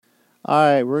All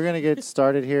right, we're going to get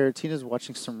started here. Tina's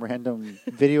watching some random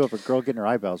video of a girl getting her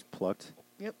eyebrows plucked.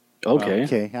 Yep. Okay.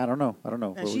 Okay, I don't know.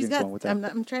 Where She's we're got. going with that.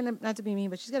 I'm trying not to be mean,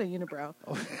 but she's got a unibrow.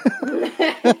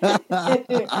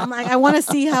 I'm like, I want to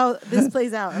see how this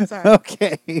plays out. I'm sorry.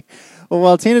 Okay. Well,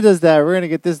 while Tina does that, we're going to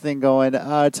get this thing going.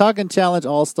 Talking Challenge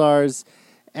All-Stars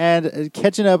and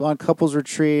catching up on Couples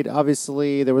Retreat.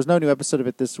 Obviously, there was no new episode of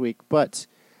it this week, but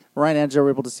Ryan and Joe were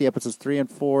able to see episodes 3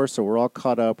 and 4, so we're all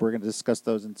caught up. We're going to discuss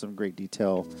those in some great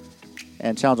detail.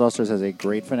 And Challenge All-Stars has a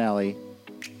great finale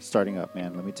starting up,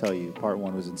 man. Let me tell you, part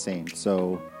 1 was insane.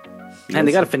 So, And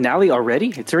they got a finale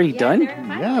already? It's already done?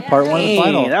 Yeah, part 1 and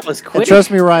final. That was quick. And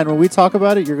trust me, Ryan, when we talk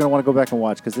about it, you're going to want to go back and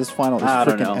watch because this final is I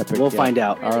don't freaking know. epic. We'll find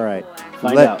out. All right.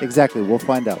 Find out. Exactly. We'll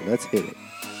find out. Let's hit it.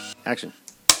 Action.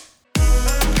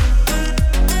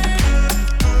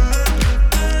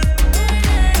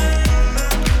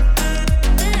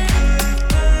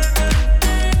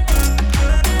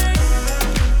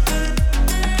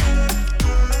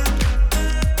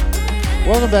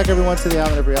 Welcome back, everyone, to the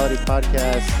Island of Reality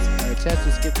podcast. And a chance to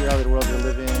escape the reality world you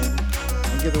live in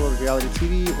and give the world of reality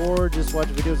TV, or just watch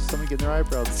videos of someone getting their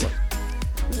eyebrows plucked,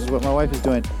 which is what my wife is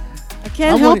doing. I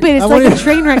can't help it. It's like a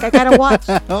train wreck. I gotta watch.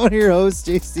 I'm your host,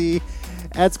 JC,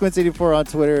 at Squints84 on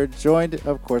Twitter, joined,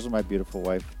 of course, with my beautiful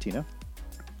wife, Tina.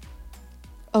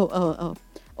 Oh.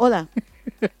 Hola.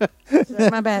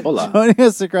 My bad. Hola. Joining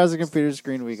us across the computer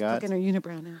screen, we got... Fucking her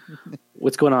unibrow now.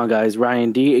 What's going on, guys?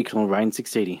 Ryan D,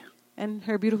 Ryan680. And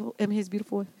his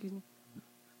beautiful wife. Excuse me.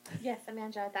 Yes,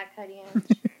 Amanda at that cutting.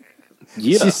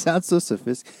 Yeah. She sounds so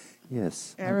sophisticated.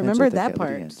 Yes. I remember that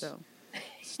part. So.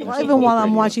 Well, even while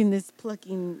I'm watching this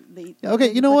plucking...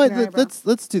 Okay, you know what?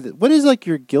 Let's do this. What is like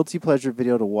your guilty pleasure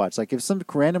video to watch? Like if some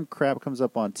random crap comes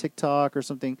up on TikTok or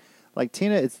something, like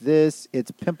Tina, it's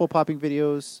pimple popping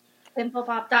videos. Pimple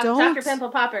Pop. Dr. Pimple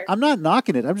Popper. I'm not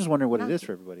knocking it. I'm just wondering what it is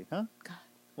for everybody. Huh? God.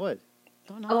 What?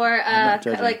 Don't know. Or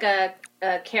like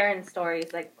Karen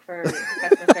stories, like for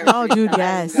customer service. Oh, dude,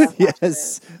 yes.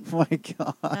 Yes. Oh my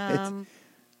God.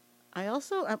 I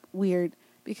also, weird,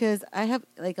 because I have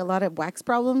like a lot of wax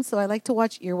problems, so I like to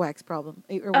watch earwax videos.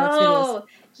 Oh,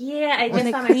 yeah. I When just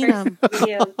they saw my clean first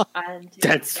video on TikTok.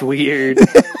 That's weird.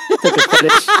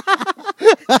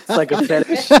 It's like a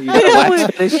fetish. You got a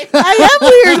wax fetish. I am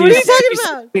weird. What are you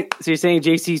talking about? So you're saying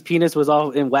JC's penis was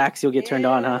all in wax, you'll get turned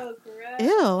on, huh? Ew, gross.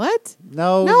 Ew, what?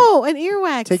 No, an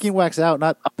earwax. taking wax out,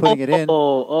 not putting it in.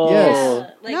 Oh. Yes. Yeah,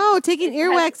 like, No, taking it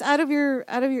earwax out of your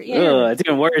ear. Ugh, it's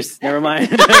even worse. Never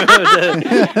mind.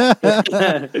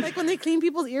 Like when they clean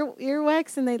people's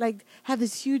earwax and they like have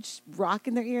this huge rock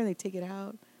in their ear and they take it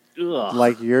out. Ugh.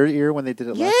 Like your ear when they did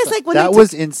it Yes, last time. like when that they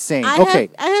was insane. Okay.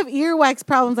 I have earwax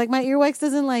problems. Like my earwax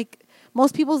doesn't like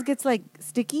most people's gets like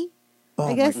sticky. Oh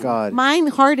I guess my God. mine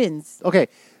hardens. Okay.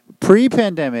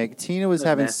 Pre-pandemic, Tina was That's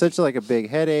having nasty. such like a big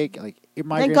headache, like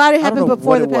migraines. Thank God it I don't happened know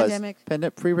before what the it was.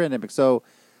 pandemic. Pre-pandemic. So,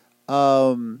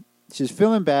 she's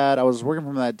feeling bad. I was working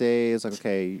from that day. It's like,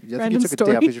 okay, I think you Random took a day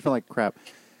story. off because you're feeling like crap.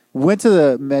 Went to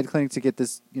the med clinic to get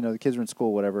this. You know, the kids were in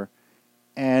school, whatever,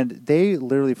 and they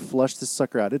literally flushed this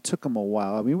sucker out. It took them a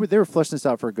while. I mean, they were flushing this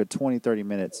out for a good 20, 30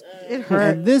 minutes. It hurt.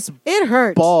 And this It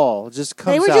hurt. ball just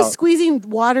comes They were out. just squeezing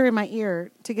water in my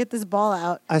ear to get this ball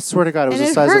out. I swear to God, it was And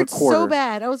the it size of a hurt quarter. so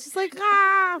bad. I was just like,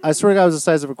 ah. I swear to God, it was the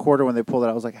size of a quarter when they pulled it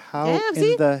out. I was like, how Damn,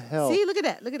 in the hell? See, look at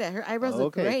that. Look at that. Her eyebrows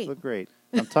look great. Look great.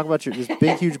 I'm talking about this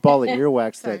big, huge ball of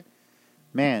earwax Sorry. that,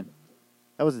 man,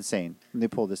 that was insane when they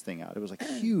pulled this thing out. It was like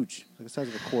huge, like the size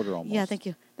of a quarter almost. Yeah, thank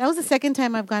you. That was the second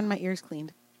time I've gotten my ears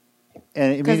cleaned.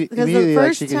 And 'Cause the immediately, like,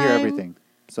 first she could hear time- everything.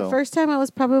 So, First time I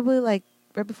was probably like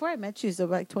right before I met you, so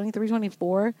like 23,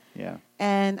 24. yeah.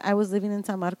 And I was living in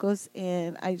San Marcos,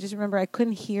 and I just remember I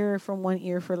couldn't hear from one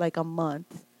ear for like a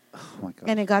month. Oh, my God.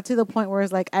 And it got to the point where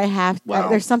it's like, Wow.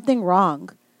 there's something wrong.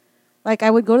 Like,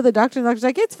 I would go to the doctor, and the doctor's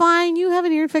like, it's fine. You have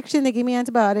an ear infection. They gave me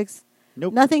antibiotics.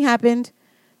 Nope. Nothing happened.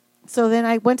 So then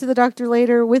I went to the doctor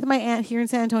later with my aunt here in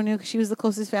San Antonio because she was the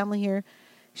closest family here.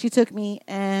 She took me,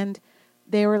 and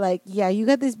they were like, yeah, you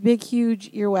got this big,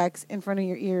 huge earwax in front of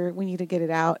your ear. We need to get it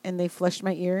out. And they flushed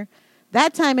my ear.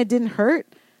 That time, it didn't hurt.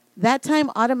 That time,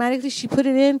 automatically, she put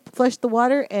it in, flushed the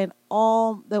water, and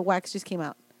all the wax just came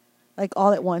out. Like,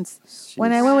 all at once.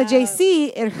 When I went with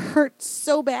JC, it hurt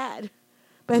so bad.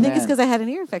 But I think it's Man. because I had an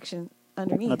ear infection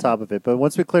underneath. On top of it. But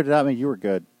once we cleared it out, I mean, you were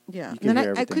good. Yeah. You could And then hear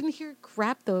I everything. couldn't hear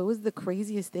crap, though. It was the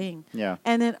craziest thing. Yeah.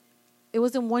 And then it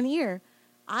was in one ear.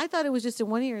 I thought it was just in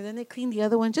one ear. Then they cleaned the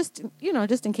other one just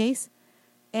in case.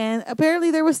 And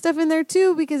apparently there was stuff in there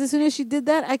too, because as soon as she did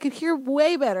that, I could hear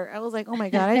way better. I was like, oh my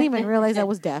God, I didn't even realize I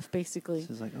was deaf, basically.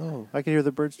 She's like, oh, I can hear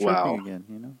the birds chirping Wow. again,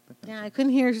 you know? Yeah, I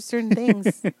couldn't hear certain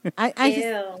things. I just,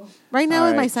 Ew. right now All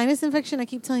with my right. sinus infection, I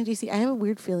keep telling JC, I have a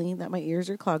weird feeling that my ears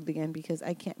are clogged again because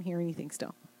I can't hear anything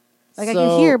still. Like I So-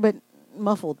 can hear, but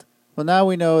muffled. Well, now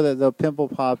we know that the pimple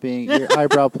popping, your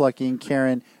eyebrow plucking,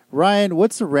 Karen. Ryan,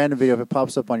 what's a random video? If it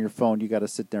pops up on your phone, you got to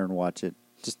sit there and watch it.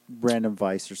 Just random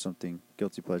Vice or something,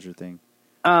 guilty pleasure thing.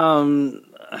 And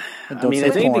And I don't mean, say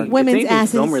it's anything, porn. it's Women's anything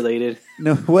asses. film related.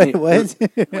 No, what?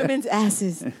 Women's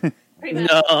asses. Pretty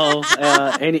much.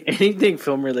 No, anything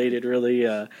film related, really.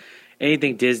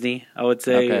 Anything Disney, I would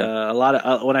say. Okay. A lot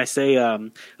of when I say,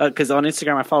 because on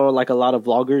Instagram I follow like a lot of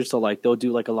vloggers, so like they'll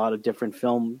do like a lot of different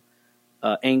film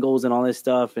angles and all this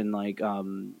stuff, and like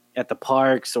at the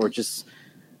parks or just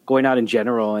going out in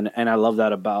general, and I love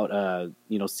that about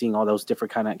seeing all those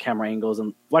different kind of camera angles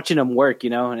and watching them work,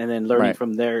 and then learning Right.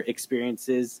 from their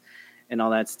experiences and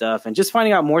all that stuff, and just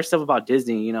finding out more stuff about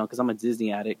Disney, because I'm a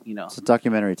Disney addict, It's a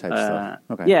documentary type stuff.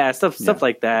 Okay. yeah, stuff Yeah.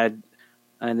 like that.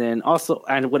 And then also,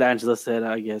 and what Angela said,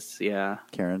 I guess, yeah.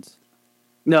 Karen's.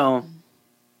 No.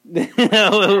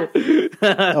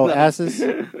 Oh, asses?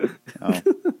 Oh.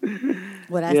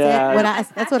 What I Yeah.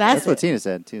 said. That's what I That's said. what Tina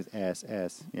said. Tina's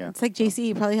ass. Yeah. It's like JC.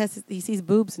 He probably he sees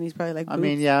boobs and he's probably like, I boobs.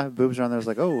 mean, yeah, boobs are on there. It's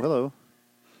like, oh, hello.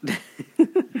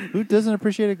 Who doesn't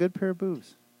appreciate a good pair of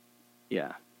boobs?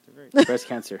 Yeah. Breast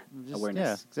cancer Yeah,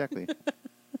 awareness. exactly.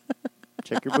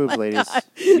 Check your boobs, ladies. Yep.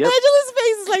 Angela's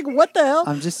face is like, what the hell?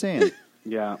 I'm just saying.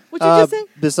 Yeah. What'd you just say?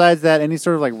 Besides that, any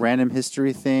sort of like random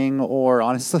history thing, or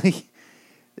honestly,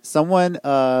 someone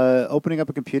opening up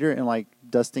a computer and like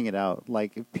dusting it out.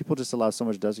 Like if people just allow so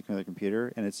much dust on their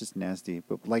computer, and it's just nasty.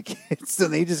 But like, so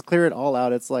they just clear it all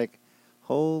out. It's like,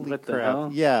 holy What the crap! hell?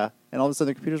 Yeah, and all of a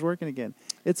sudden the computer's working again.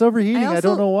 It's overheating. I,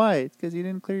 don't also- know why. It's because you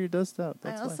didn't clear your dust out.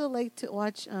 I That's also like to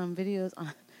watch videos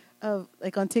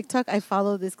on TikTok. I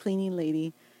follow this cleaning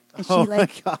lady, and she Oh my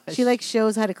gosh. she like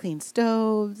shows how to clean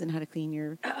stoves and how to clean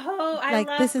your Oh, I like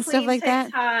love this and stuff clean like that.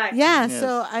 TikTok. Yeah, Yes.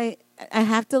 so I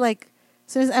have to like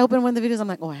as soon as I open one of the videos, I'm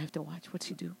like, oh, I have to watch. What'd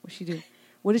she do? What'd she do?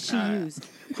 What did she use?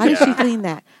 How did she clean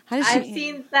that? How did she? I've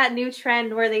seen that new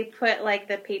trend where they put like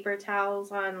the paper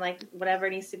towels on like whatever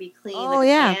needs to be clean, Oh, like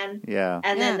yeah. a pan, Yeah.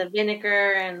 and then Yeah. the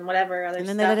vinegar and whatever other and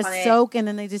then stuff they let on it it. soak, and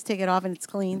then they just take it off, and it's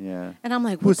clean. Yeah. And I'm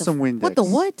like, Put what the some what the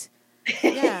Windex. what?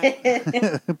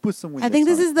 Yeah. Put some Windex I think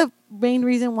this on is the main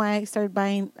reason why I started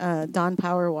buying Dawn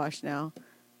Power Wash now,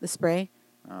 the spray,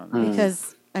 it. Oh, no.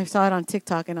 because I saw it on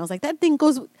TikTok and I was like, that thing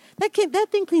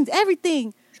cleans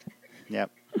everything Yep.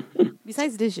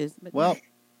 besides dishes. But Well,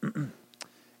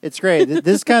 it's great.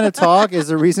 This kind of talk is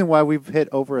the reason why we've hit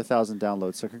over 1,000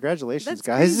 downloads. So congratulations, that's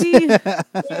guys. crazy.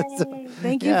 Yay.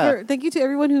 Thank you to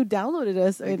everyone who downloaded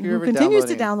us Thank and you who for continues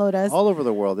to downloading download us all over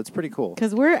the world. It's pretty cool.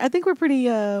 because I think we're pretty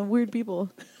weird people.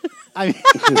 I mean,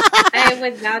 I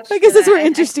would vouch. I guess for that's more that.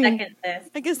 interesting. I second this.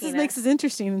 I guess this Tina. makes us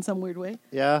interesting in some weird way.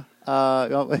 yeah.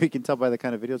 Well, you can tell by the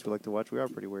kind of videos we like to watch. We are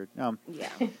pretty weird. Yeah.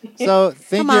 So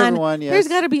thank Come you, on. everyone. Yes. There's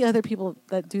got to be other people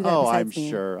that do that. Oh, besides I'm me.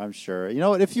 sure. I'm sure. You know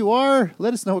what? If you are,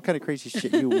 let us know what kind of crazy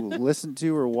shit you listen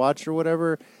to or watch or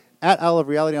whatever. At Isle of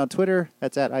Reality on Twitter.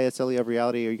 That's at ISLE of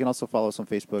Reality. Or you can also follow us on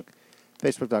Facebook.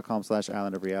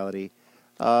 Facebook.com/Island of Reality.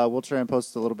 We'll try and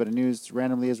post a little bit of news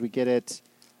randomly as we get it.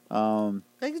 I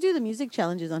like to do the music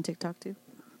challenges on TikTok too.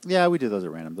 Yeah, we do those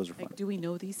at random. Those are fun. Like, do we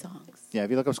know these songs? Yeah,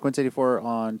 if you look up Squints84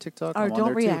 on TikTok, Or I'm on don't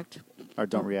there react. Too. Or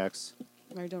don't reacts.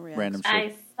 Or don't react. Random shit.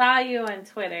 I saw you on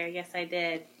Twitter. Yes, I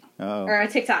did. Oh, Or on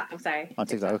TikTok. I'm sorry. on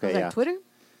TikTok. I Okay, was yeah. like, Twitter?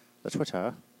 That's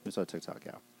Twitter. We saw TikTok,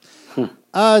 yeah.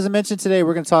 As I mentioned today,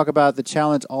 we're going to talk about the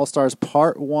Challenge All-Stars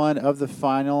Part 1 of the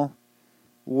final,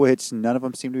 which none of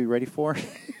them seem to be ready for.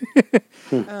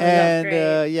 And,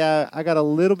 great. yeah, I got a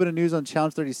little bit of news on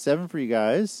Challenge 37 for you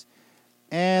guys.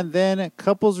 And then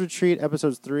Couples Retreat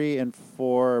Episodes 3 and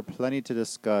 4, plenty to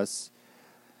discuss.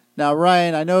 Now,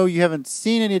 Ryan, I know you haven't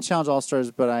seen any of Challenge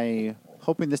All-Stars, but I'm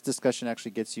hoping this discussion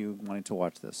actually gets you wanting to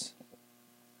watch this.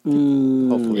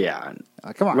 Hopefully. Yeah.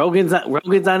 Come on. Rogan's not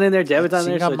in there. Devin's on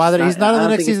there. Chinga So madre, he's not I on the don't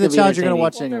next think it's season of the gonna be challenge you're gonna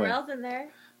entertaining. watch Well, anyway. Darrell's in there.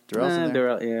 Darrell's in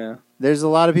there. Yeah. There's a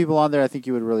lot of people on there I think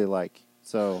you would really like.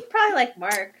 So, Probably like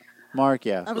Mark. Mark,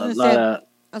 yeah. I A was lot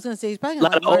gonna say he's probably of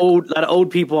gonna like Mark. lot of old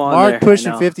people on Mark there. pushing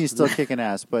I know. 50 is still kicking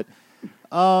ass. But,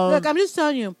 Look, I'm just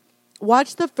telling you,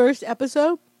 watch the first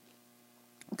episode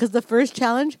because the first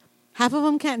challenge, half of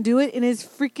them can't do it, and it's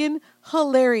freaking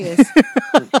hilarious.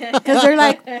 Because they're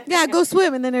like, "Yeah, go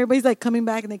swim," and then everybody's like coming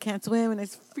back and they can't swim, and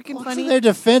it's freaking well, funny. in their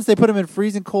defense, they put him in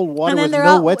freezing cold water And then with they're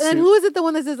no all, wetsuit. and who is it? The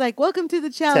one that says like, "Welcome to the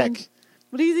challenge." Tech.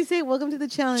 What does he say? Welcome to the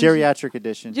challenge. Geriatric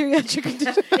edition. Geriatric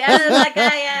edition. Yeah, that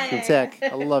guy. Yeah, from Tech.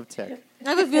 I love Tech. I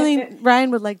have a feeling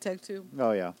Ryan would like Tech too.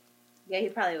 Oh yeah, Yeah, he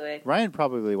probably would. Ryan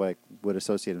probably would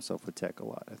associate himself with Tech a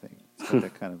lot. I think he's got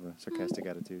that kind of a sarcastic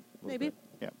attitude. A little Maybe. bit.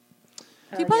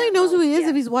 Yeah. He probably knows who he is Yeah.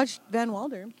 if he's watched Van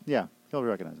Wilder. Yeah, he'll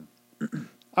recognize him.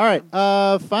 All right,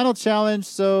 final challenge.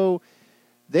 So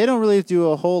they don't really do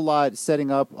a whole lot setting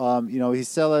up.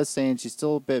 Hisela saying she's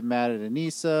still a bit mad at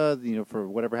Anissa, for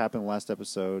whatever happened in the last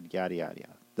episode. Yada yada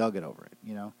yada. They'll get over it,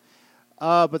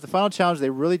 But the final challenge, they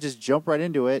really just jump right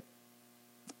into it,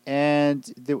 and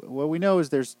what we know is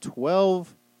there's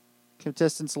 12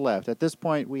 contestants left. At this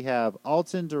point, we have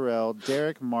Alton, Darrell,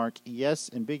 Derek, Mark, Yes,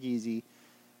 and Big Easy.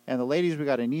 And the ladies, we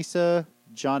got Anissa,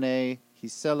 John A.,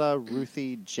 Hisela,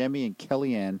 Ruthie, Jemmy, and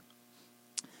Kellyanne.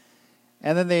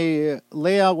 And then they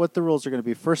lay out what the rules are going to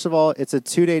be. First of all, it's a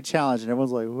 2-day challenge, and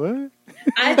everyone's like, what?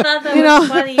 I thought that was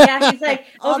funny. Yeah, he's like,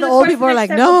 All over the the old course people of are the like,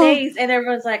 next several no. days, and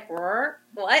everyone's like,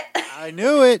 what? I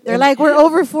knew it. They're And like, we're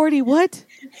over 40. What?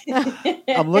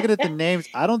 I'm looking at the names.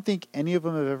 I don't think any of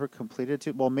them have ever completed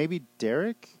it. Well, maybe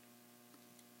Derek.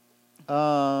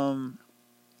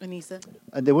 Anissa.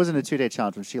 And there wasn't a 2-day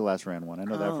challenge when she last ran one. I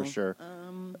know that for Oh. sure.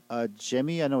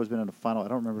 Jemmy, I know has been in a final. I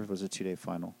don't remember if it was a 2-day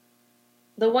final.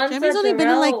 The ones Jimmy's that only been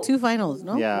in like Darrell 2 finals,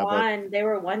 no? Yeah, won, they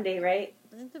were one day, right?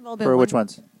 They've all been For one- which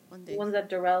ones? One The day. ones that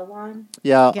Darrell won.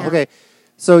 Yeah, Yeah. okay.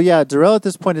 So, yeah, Darrell at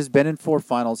this point has been in 4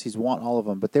 finals. He's won all of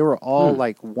them, but they were all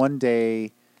like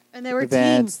 1-day And they were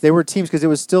events. teams. They were teams because it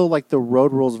was still like the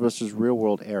Road Rules versus Real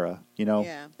World era,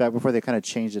 Yeah. back before they kind of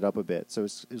changed it up a bit. So it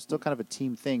was still kind of a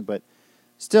team thing, but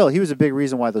still, he was a big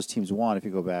reason why those teams won if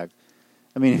you go back.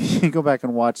 I mean, if you go back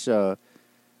and watch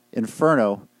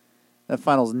Inferno, that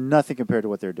final's nothing compared to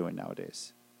what they're doing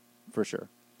nowadays, for sure.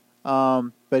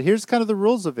 But here's kind of the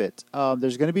rules of it.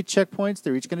 There's going to be checkpoints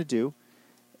they're each going to do.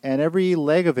 And every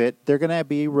leg of it, they're going to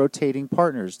be rotating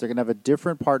partners. They're going to have a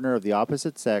different partner of the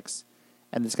opposite sex.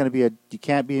 And it's going to be you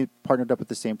can't be partnered up with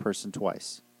the same person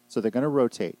twice. So they're going to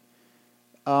rotate.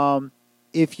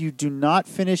 If you do not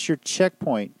finish your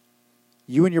checkpoint,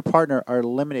 you and your partner are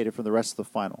eliminated from the rest of the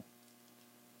final,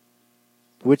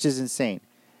 which is insane.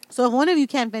 So if one of you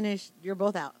can't finish, you're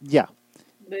both out. Yeah.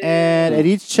 Boo. And at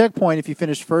each checkpoint, if you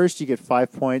finish first, you get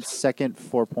 5 points, second,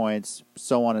 4 points,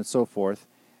 so on and so forth.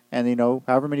 And,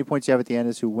 however many points you have at the end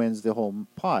is who wins the whole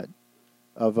pot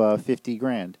of 50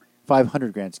 grand,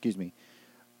 500 grand, excuse me.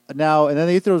 Now, and then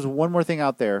they throws one more thing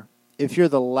out there. If you're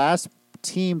the last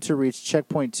team to reach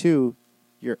checkpoint 2,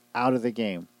 you're out of the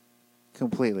game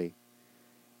completely.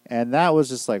 And that was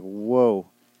just like, whoa.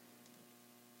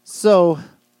 So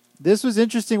this was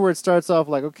interesting where it starts off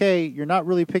like, okay, you're not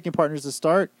really picking partners to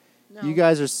start. No. You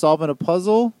guys are solving a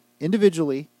puzzle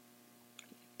individually.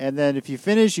 And then if you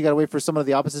finish, you got to wait for someone of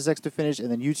the opposite sex to finish.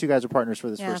 And then you two guys are partners for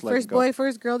this Yeah, first leg. first and go. boy,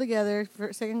 first girl together.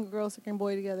 Second girl, second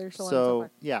boy together. So on and so So,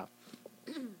 forth. yeah.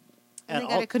 And they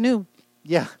got a canoe.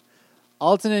 Yeah.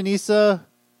 Alton and Issa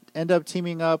end up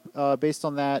teaming up based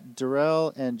on that.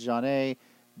 Darrell and John A.,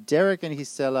 Derek and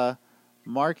Hisela,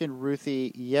 Mark and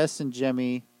Ruthie, Yes and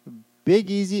Jemmy, Big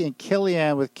Easy and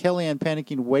Kellyanne, with Kellyanne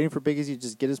panicking, waiting for Big Easy to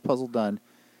just get his puzzle done.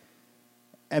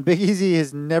 And Big Easy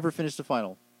has never finished a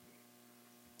final.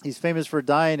 He's famous for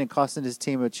dying and costing his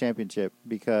team a championship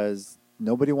because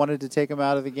nobody wanted to take him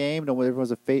out of the game. Everyone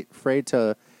was afraid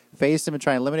to face him and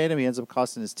try and eliminate him. He ends up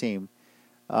costing his team.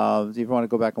 If you want to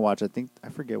go back and watch, I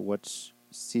forget which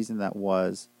season that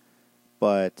was,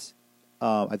 but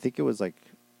I think it was like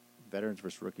veterans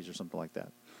versus rookies or something like that.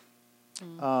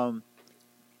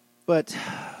 But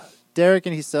Derek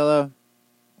and Hisela,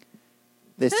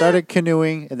 they started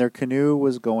canoeing, and their canoe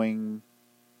was going.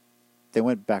 They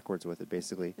went backwards with it,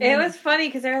 basically. It was funny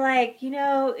because they're like,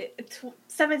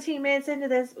 17 minutes into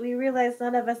this, we realized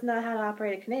none of us know how to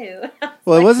operate a canoe.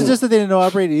 Well, it wasn't just that they didn't know how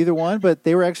to operate either one, but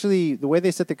they were actually, the way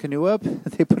they set the canoe up,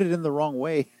 they put it in the wrong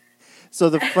way. So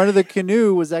the front of the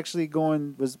canoe was actually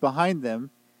was behind them,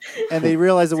 and they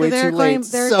realized it way too late.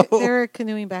 They're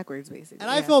canoeing backwards, basically. And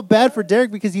I felt bad for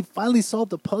Derek because he finally solved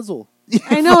the puzzle.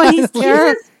 I know, and he's He terrible.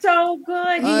 was so good.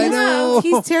 I know.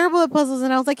 He's terrible at puzzles,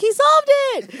 and I was like, he solved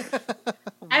it.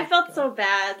 I felt so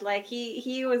bad. Like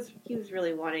he was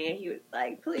really wanting it. He was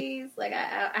like, please, like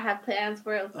I have plans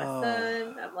for it with my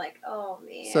son. I'm like, oh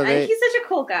man. So He's such a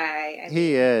cool guy.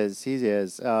 He is. He's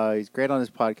great on his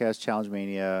podcast, Challenge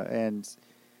Mania, and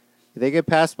they get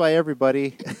passed by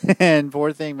everybody. And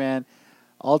poor thing, man.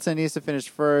 Alton needs to finish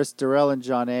first. Darrell and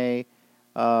John A.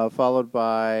 Followed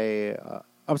by.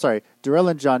 Darrell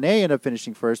and John A. end up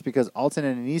finishing first because Alton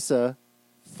and Anissa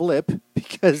flip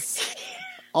because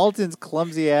Alton's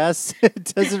clumsy ass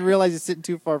doesn't realize he's sitting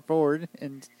too far forward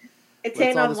and It's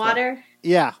lets in all on this water.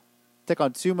 Yeah, took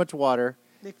on too much water.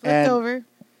 They flipped And over.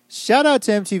 Shout out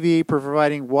to MTV for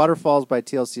providing Waterfalls by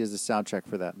TLC as the soundtrack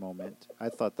for that moment. I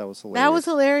thought that was hilarious. That was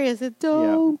hilarious. It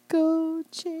don't go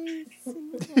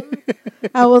chasing.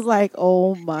 I was like,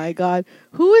 oh my God.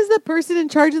 Who is the person in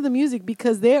charge of the music?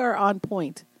 Because they are on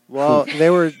point. Well, they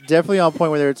were definitely on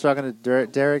point when they were talking to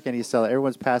Derek and Isela.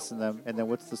 Everyone's passing them. And then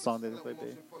what's the song that they play,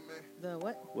 babe? The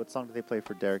what? What song did they play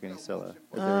for Derek and Isela?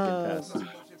 Or Derek and Pass?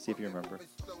 See if you remember.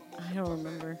 I don't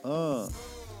remember.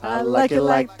 I like it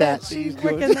like that. She's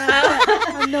working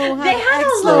that. I know how They to had act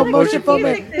a slow lot of motion for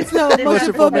music me. this- Slow this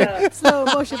motion for me. episode. Slow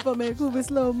motion for me. Move it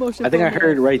slow motion. I think for I me.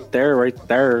 heard right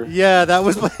there. Yeah, that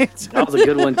was playing too. That was a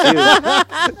good one too.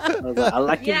 I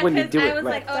like Yeah, it when you because do I it was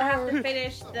right. like, oh, I have to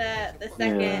finish the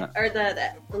second Yeah. or the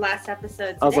last episode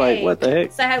today. I was like, what the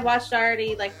heck? So I had watched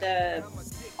already like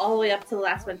all the way up to the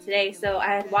last one today. So I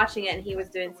had watching it and he was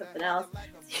doing something else.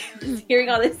 Hearing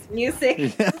all this music,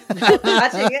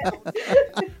 watching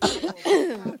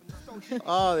it.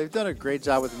 Oh, they've done a great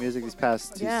job with the music these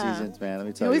past two Yeah. seasons, man. Let me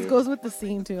It tell always you. goes with the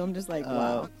scene too. I'm just like,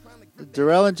 wow.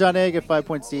 Darrell and John A get 5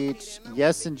 points each.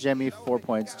 Yes and Jemmy 4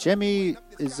 points. Jemmy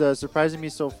is surprising me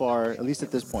so far, at least at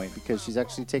this point, because she's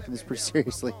actually taking this pretty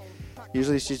seriously.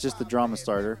 Usually she's just the drama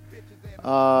starter. Mark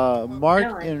I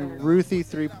like and her. Ruthie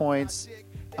 3 points.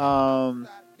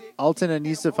 Alton and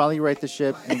Nisa finally right the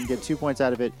ship and get 2 points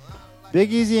out of it.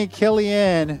 Big Easy and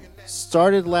Kellyanne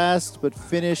started last but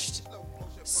finished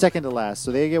second to last,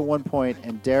 so they get 1 point,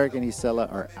 and Derek and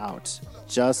Isela are out,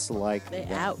 just like They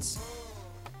that. out.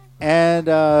 And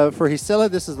for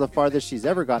Isela, this is the farthest she's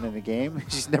ever gotten in a game.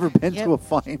 She's never been Yep. to a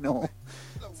final.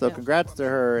 So Yep. congrats to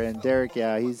her. And Derek,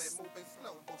 yeah, he's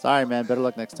sorry, man. Better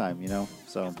luck next time, you know.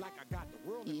 So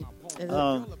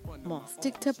Come on,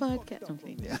 stick to podcast. I'm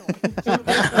kidding. Yeah.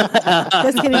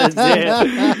 Just kidding.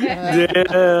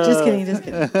 Just kidding. Just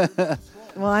kidding.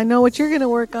 Well, I know what you're gonna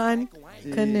work on.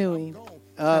 Canoeing.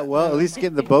 Well, at least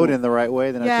getting the boat in the right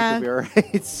way, then Yeah. I think we'll be all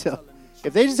right. So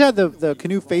if they just had the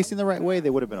canoe facing the right way, they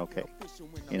would have been okay.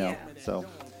 You know. Yeah. So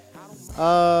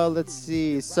let's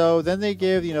see. So then they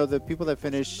give, the people that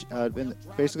finish,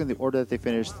 basically in the order that they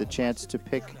finish, the chance to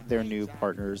pick their new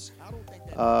partners.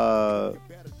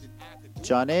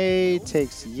 John A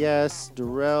takes Yes,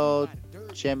 Darrell,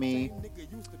 Jemmy.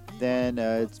 Then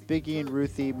it's Biggie and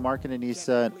Ruthie, Mark and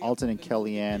Anissa, and Alton and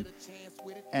Kellyanne.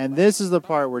 And this is the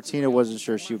part where Tina wasn't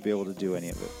sure she would be able to do any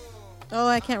of it. Oh,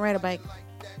 I can't ride a bike.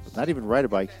 Not even ride a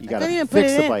bike. You got couldn't to even put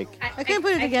fix it the in. bike. I couldn't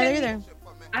put it together couldn't- either.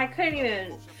 I couldn't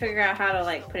even figure out how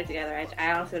to put it together.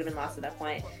 I honestly would have been lost at that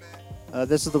point.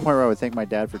 This is the point where I would thank my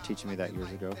dad for teaching me that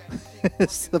years ago.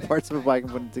 It's the parts of a bike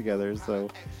and putting it together. So,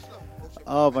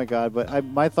 oh my god! But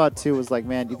my thought too was like,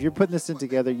 man, if you're putting this in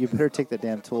together, you better take that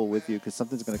damn tool with you because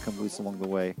something's going to come loose along the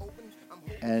way.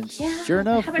 And Yeah, sure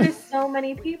enough, How about so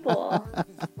many people?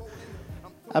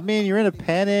 I mean, you're in a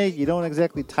panic. You don't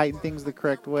exactly tighten things the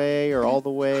correct way or all the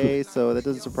way, so that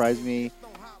doesn't surprise me.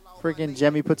 Freaking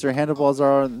Jemmy puts her handlebars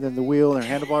on the wheel, and her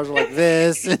handlebars are like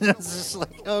this, and it's just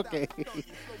like, okay.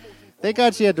 Thank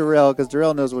God she had Darrell, because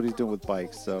Darrell knows what he's doing with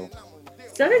bikes. So,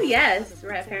 So did Yes,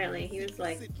 right? Apparently, he was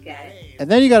like, "Got it." and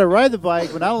then you got to ride the bike,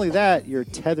 but not only that, you're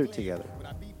tethered together.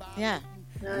 Yeah.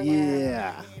 Oh,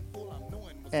 Yeah.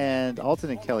 And Alton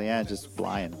and Kellyanne just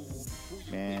flying,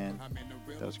 man.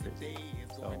 That was crazy.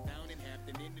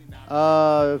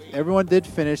 So, everyone did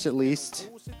finish at least.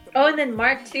 Oh, and then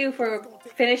Mark too for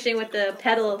finishing with the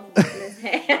pedal in his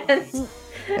hands.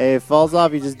 Hey, if it falls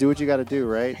off, you just do what you got to do,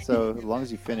 right? So as long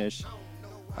as you finish.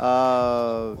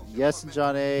 Yes and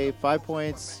John A, 5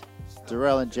 points.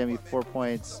 Darrell and Jemmy, 4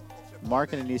 points.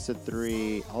 Mark and Anissa,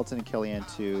 3. Alton and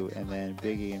Kellyanne, 2. And then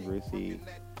Biggie and Ruthie,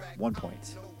 1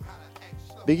 point.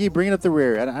 Biggie bringing up the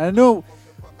rear. And I know,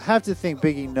 I have to think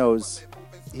Biggie knows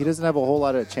he doesn't have a whole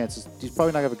lot of chances. He's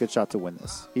probably not going to have a good shot to win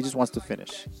this. He just wants to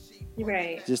finish.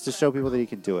 Right. Just to show people that he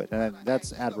can do it. And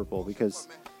that's admirable because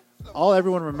all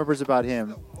everyone remembers about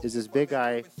him is this big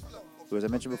guy who, as I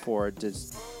mentioned before,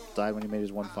 just died when he made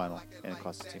his one final and it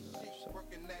cost his team the match. So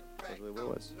that's really what it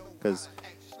was. Because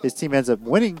his team ends up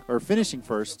winning or finishing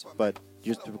first, but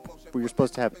you're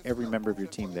supposed to have every member of your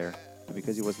team there. And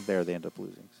because he wasn't there, they end up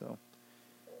losing. So,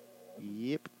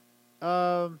 yep.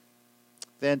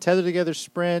 Then Tether Together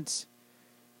Sprint.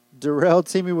 Darrell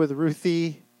teaming with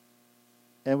Ruthie.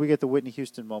 And we get the Whitney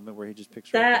Houston moment where he just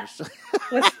picks her up.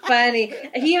 That was funny.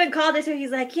 He even called it to. He's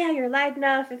like, "Yeah, you're light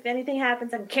enough. If anything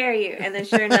happens, I can carry you." And then,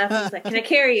 sure enough, he's like, "Can I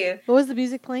carry you?" What was the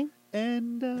music playing?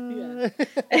 And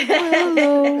I'll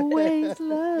always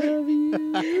love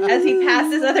you. As he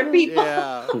passes other people.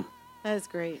 yeah, That is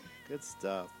great. good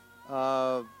stuff.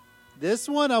 This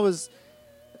one,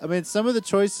 some of the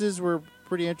choices were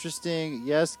pretty interesting.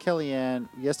 Yes, Kellyanne.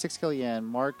 Yes, takes Kellyanne.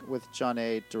 Mark with John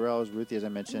A. Darrell is Ruthie, as I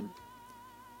mentioned.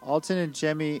 Alton and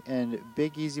Jemmy, and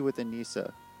Big Easy with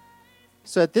Anissa.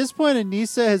 So at this point,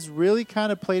 Anissa has really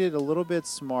kind of played it a little bit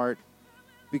smart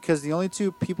because the only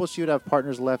two people she would have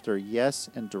partners left are Yes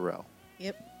and Darrell.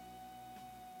 Yep.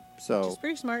 Which So, is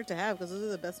pretty smart to have because those are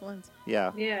the best ones.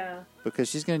 yeah, Yeah. because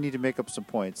she's going to need to make up some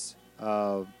points.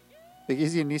 Big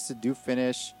Easy and Anissa do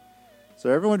finish. So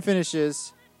everyone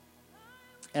finishes.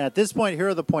 And at this point, here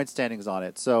are the point standings on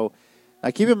it. So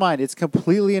now keep in mind, it's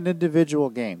completely an individual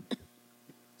game.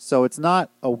 So it's not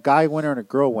a guy winner and a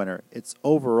girl winner. It's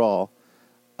overall.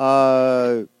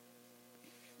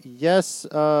 Yes,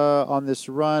 on this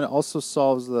run also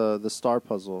solves the star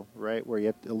puzzle, right? Where you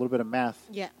have a little bit of math.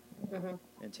 Yeah.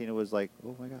 And Tina was like,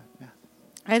 oh my God, math.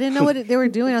 I didn't know what they were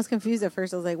doing. I was confused at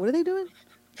first. I was like, what are they doing?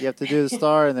 You have to do the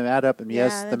star and then add up. And Yeah,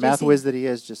 yes, that the just math seems- whiz that he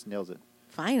is just nails it.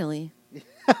 Finally.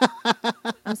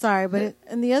 I'm sorry, but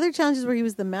in the other challenges where he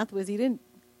was the math whiz, he didn't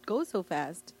go so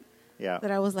fast Yeah.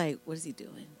 that I was like, what is he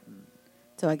doing?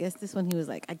 So I guess this one he was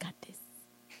like, I got this.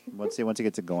 Once he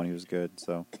gets it going, he was good.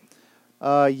 So,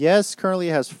 Yes currently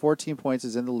has 14 points,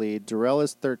 is in the lead. Darrell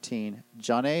has 13.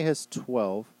 John A has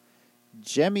 12.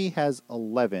 Jemmy has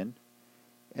 11.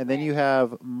 And then you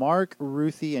have Mark,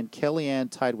 Ruthie, and Kellyanne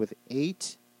tied with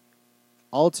 8.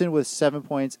 Alton with 7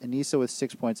 points. Anissa with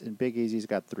 6 points. And Big Easy's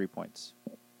got 3 points.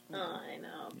 Oh, I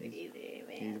know. Big Easy,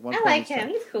 He's man. one I point like each him. time.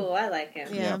 He's cool. I like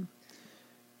him. Yeah.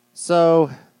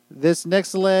 So, this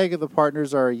next leg of the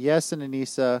partners are Yes and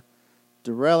Anissa,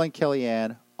 Darrell and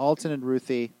Kellyanne, Alton and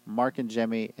Ruthie, Mark and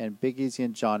Jemmy, and Big Easy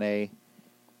and John A.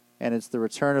 And it's the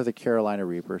return of the Carolina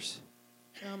Reapers.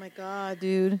 Oh my God,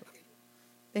 dude.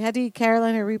 They had to eat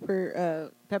Carolina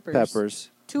Reaper peppers.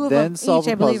 2 2 of Then them solve each,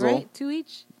 a I believe, puzzle. right? 2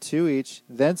 each. 2 each.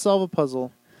 Then solve a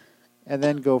puzzle. And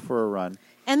then go for a run.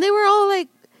 And they were all like,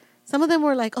 some of them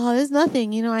were like, oh, there's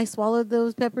nothing. You know, I swallowed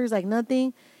those peppers like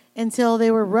nothing until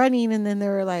they were running. And then they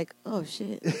were like, oh,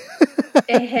 shit.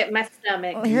 It hit my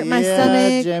stomach. It hurt my Yeah,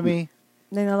 stomach. Jemmy.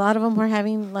 Then a lot of them were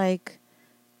having like,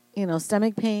 you know,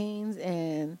 stomach pains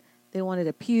and they wanted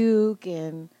to puke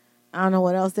and I don't know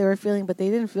what else they were feeling, but they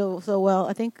didn't feel so well.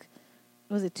 I think,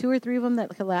 was it 2 or 3 of them that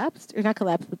collapsed? Or not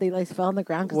collapsed, but they like fell on the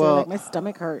ground because they were Well, like, my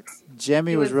stomach hurts.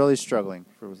 Jemmy He was was- really struggling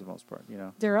for the most part, you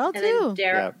know. Darrell And then too.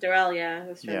 Yeah. Darrell, yeah,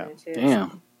 was struggling too.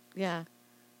 Damn. Yeah.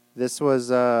 This was,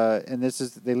 and this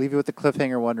is, they leave you with the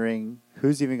cliffhanger wondering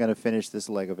who's even going to finish this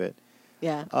leg of it.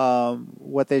 Yeah.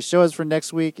 What they show us for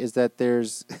next week is that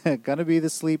there's going to be the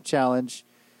sleep challenge.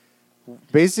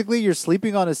 Basically, you're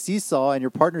sleeping on a seesaw and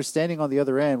your partner's standing on the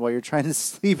other end while you're trying to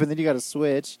sleep, and then you got to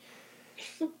switch.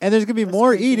 And there's going to be That's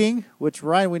more crazy. eating, which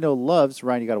Ryan we know loves.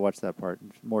 Ryan, you got to watch that part.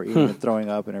 More eating and throwing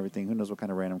up and everything. Who knows what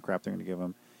kind of random crap they're going to give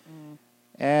him.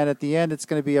 And at the end, it's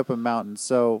going to be up a mountain.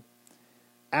 So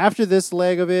after this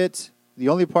leg of it, the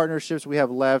only partnerships we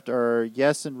have left are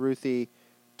Yes and Ruthie,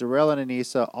 Darrell and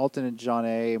Anissa, Alton and John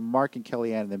A, Mark and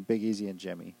Kellyanne, and then Big Easy and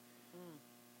Jemmy.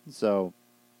 So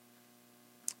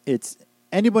it's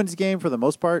anyone's game for the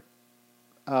most part.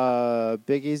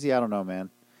 Big Easy, I don't know, man.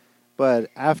 But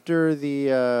after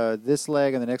the this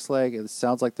leg and the next leg, it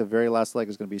sounds like the very last leg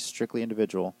is going to be strictly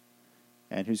individual,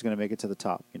 and who's going to make it to the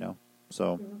top, you know.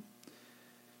 So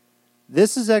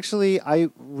this is actually, I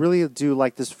really do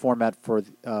like this format for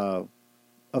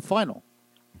a final.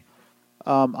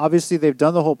 Obviously, they've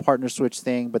done the whole partner switch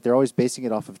thing, but they're always basing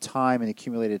it off of time and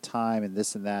accumulated time and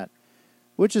this and that,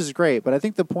 which is great. But I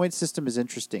think the point system is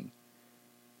interesting.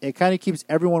 It kind of keeps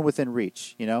everyone within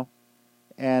reach, you know?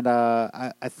 And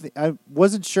I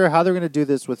wasn't sure how they're going to do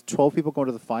this with 12 people going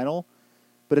to the final,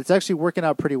 but it's actually working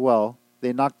out pretty well.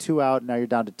 They knocked 2 out, now you're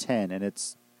down to 10, and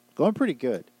it's going pretty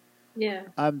good. Yeah.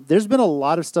 There's been a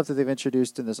lot of stuff that they've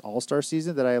introduced in this All-Star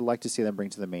season that I'd like to see them bring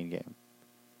to the main game.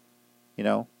 You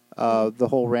know? The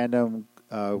whole random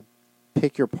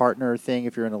pick your partner thing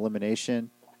if you're in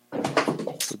elimination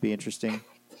would be interesting.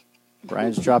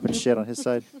 Brian's dropping shit on his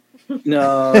side.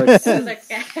 No, it's It was like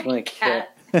a like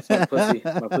cat. it's my pussy,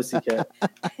 my pussy cat.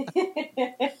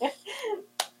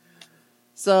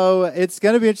 So it's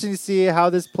going to be interesting to see how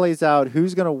this plays out,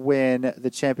 who's going to win the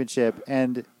championship.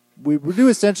 And we do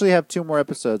essentially have 2 more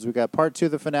episodes. We got part 2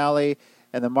 of the finale,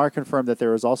 and then Mark confirmed that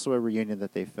there was also a reunion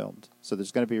that they filmed. So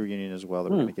there's going to be a reunion as well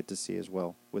that we're going to get to see as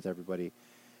well with everybody.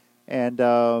 And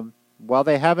while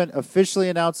they haven't officially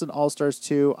announced an All-Stars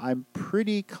 2, I'm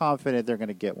pretty confident they're going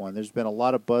to get one. There's been a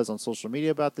lot of buzz on social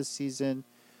media about this season.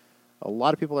 A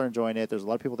lot of people are enjoying it. There's a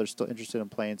lot of people that are still interested in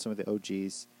playing some of the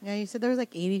OGs. Yeah, you said there was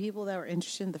like 80 people that were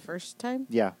interested in the first time.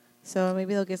 Yeah. So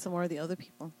maybe they'll get some more of the other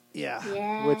people. Yeah.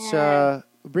 Yeah. Which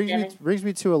brings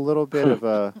me to a little bit of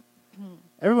a.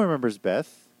 Everyone remembers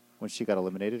Beth, when she got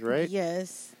eliminated, right?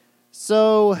 Yes.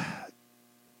 So,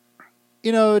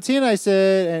 Tina and I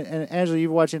said, and Angela,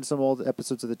 you've watching some old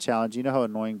episodes of the challenge. You know how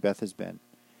annoying Beth has been,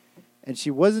 and she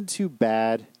wasn't too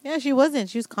bad Yeah, she wasn't.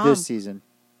 She was calm. this season.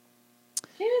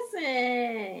 She was.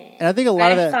 And I think a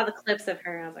lot of I that. saw the clips of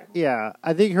her. And I was like, Yeah,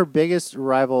 I think her biggest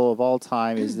rival of all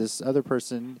time is this other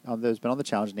person that's been on the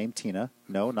challenge named Tina.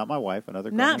 No, not my wife. Another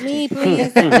girl Not named me,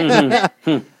 Tina.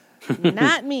 please.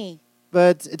 Not me.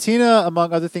 But Tina,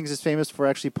 among other things, is famous for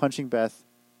actually punching Beth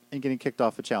and getting kicked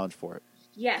off a challenge for it.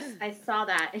 yes, I saw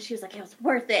that, and she was like, "It was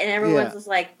worth it," and everyone's Yeah. just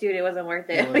like, "Dude, it wasn't worth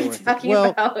It it. What are you wasn't worth it. talking Well,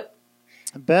 about?"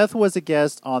 Beth was a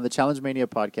guest on the Challenge Mania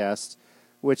podcast,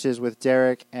 which is with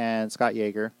Derek and Scott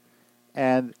Yeager.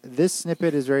 And this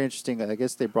snippet is very interesting. I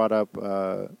guess they brought up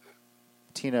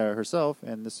Tina herself,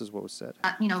 and this is what was said.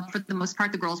 For the most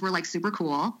part, the girls were like super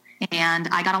cool, and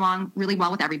I got along really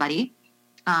well with everybody.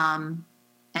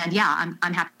 And yeah,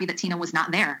 I'm happy that Tina was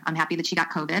not there. I'm happy that she got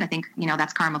COVID. I think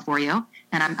that's karma for you,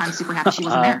 and I'm super happy she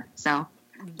wasn't there. So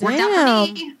worked out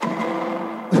for me.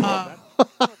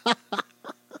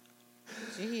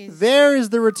 Jeez. There is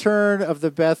the return of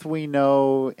the Beth we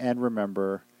know and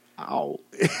remember. Ow.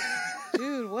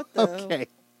 Dude, what the? Okay.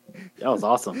 That was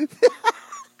awesome.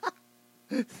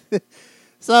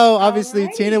 So, obviously,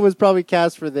 Alrighty. Tina was probably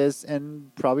cast for this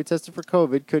and probably tested for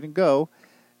COVID, couldn't go.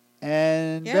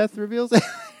 And Yep. Beth reveals it.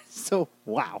 So,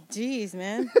 wow. Jeez,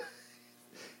 man.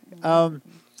 Um,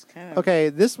 Kind of. okay,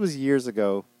 this was years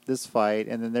ago, this fight.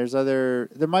 And then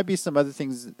there might be some other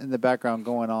things in the background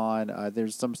going on.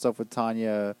 There's some stuff with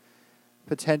Tanya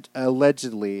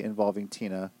allegedly involving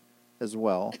Tina as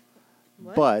well.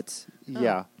 What? But,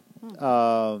 yeah.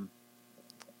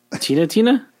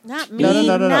 Tina? Not me.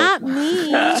 No. Not me.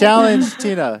 Challenge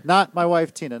Tina. Not my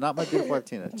wife Tina. Not my beautiful wife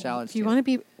Tina. Challenge If you Tina. want to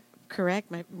be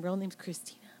correct, my real name's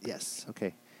Christina. Yes.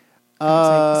 Okay.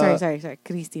 Sorry.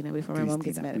 Christina, before my mom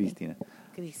gets mad at me. Christina.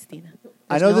 Christina.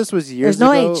 I know this was years There's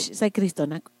no ago. H. It's like Cristo,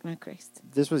 not Christ.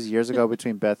 This was years ago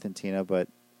between Beth and Tina, but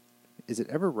is it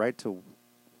ever right to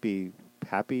be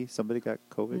happy somebody got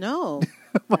COVID? No.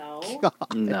 No.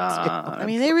 Nah. I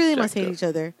mean, they really must hate Objective. each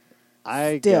other.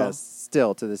 I Still. guess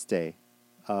still to this day,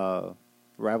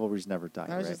 rivalries never die.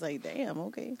 I was right? just like, damn,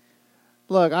 okay.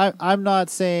 Look, I'm not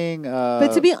saying. But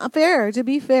to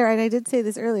be fair, and I did say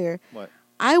this earlier, What?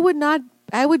 I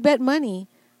would bet money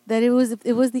that it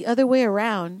was the other way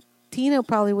around. Tina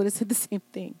probably would have said the same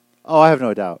thing. Oh, I have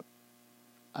no doubt.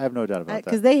 I have no doubt about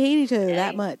Because that. they hate each other Hey.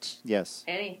 that much. Yes,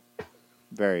 Any.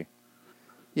 very.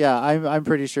 Yeah, I'm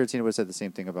pretty sure Tina would have said the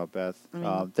same thing about Beth. I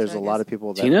mean, There's so a I lot guess- of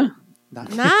people that Tina?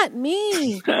 Not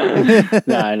me.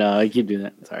 Nah, I know. I keep doing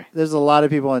that. Sorry. There's a lot of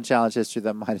people in challenge history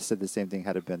that might have said the same thing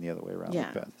had it been the other way around Yeah,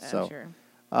 with Beth. I'm So,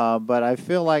 sure. but I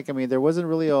feel like there wasn't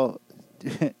really a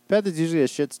Beth is usually a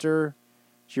shit stirrer.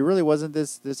 She really wasn't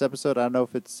this episode. I don't know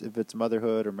if it's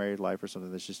motherhood or married life or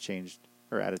something that's just changed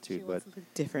her She attitude, but was a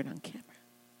bit different on camera.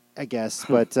 I guess,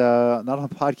 but not on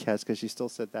podcast because she still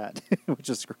said that, which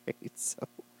is great. So,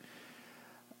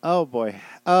 oh boy.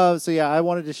 So yeah, I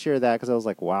wanted to share that because I was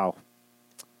like, wow.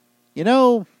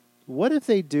 What if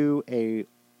they do a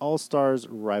All Stars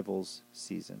Rivals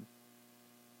season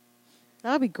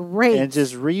That would be great. and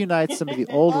just reunite some of the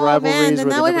old oh rivalries? man, then where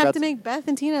that they would never have got to make Beth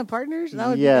and Tina partners. That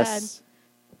would yes.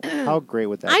 be bad. How great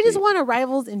would that I be? just want a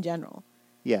rivals in general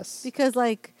Yes. because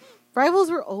rivals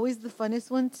were always the funnest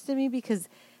ones to me because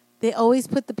they always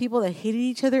put the people that hated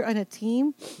each other on a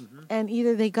team, Mm-hmm. and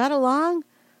either they got along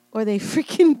or they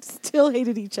freaking still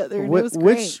hated each other. And it was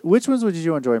great. Which ones would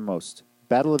you enjoy most?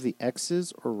 Battle of the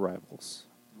Exes or Rivals?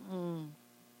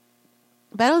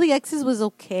 Battle of the Exes was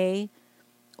okay,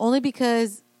 only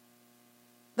because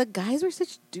the guys were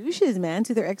such douches, man,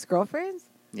 to their ex-girlfriends.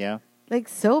 Yeah. Like,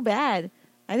 so bad.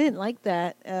 I didn't like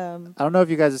that. I don't know if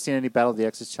you guys have seen any Battle of the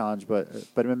Exes challenge, but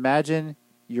imagine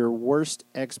your worst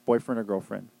ex-boyfriend or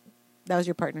girlfriend. That was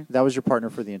your partner. That was your partner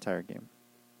for the entire game.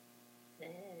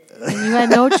 And you had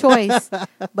no choice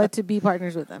but to be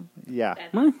partners with them. Yeah.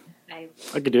 Well, I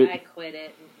I could do I it. quit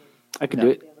it. I could No.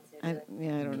 do it. Be able to do I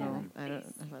it. don't know. I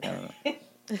don't know about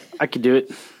that. I could do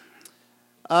it.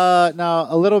 Now,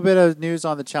 a little bit of news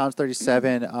on the Challenge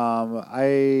 37.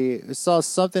 I saw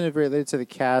something related to the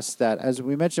cast that, as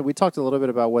we mentioned, we talked a little bit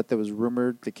about what that was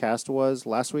rumored the cast was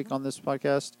last week on this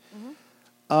podcast.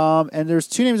 And there's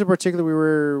two names in particular we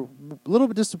were a little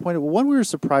bit disappointed. One we were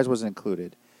surprised wasn't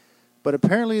included, but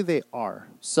apparently they are.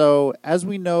 So, as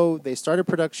we know, they started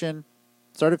production,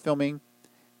 started filming,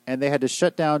 and they had to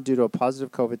shut down due to a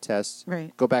positive COVID test,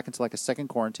 Right. go back into like a second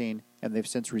quarantine, and they've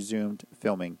since resumed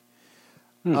filming.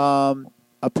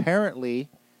 Apparently,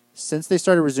 since they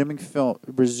started resuming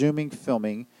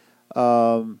filming,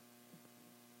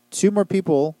 two more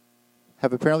people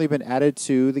have apparently been added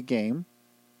to the game.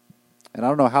 And I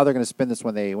don't know how they're going to spin this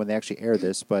when they actually air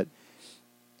this, but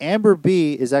Amber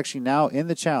B is actually now in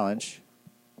the challenge,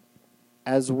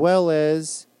 as well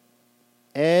as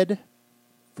Ed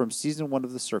from season 1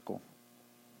 of The Circle.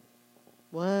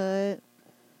 What?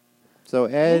 So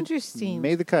Ed Interesting.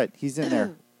 made the cut. He's in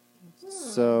there.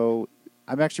 So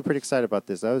I'm actually pretty excited about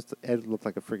this. Ed looked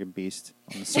like a friggin' beast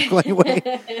on The Circle anyway.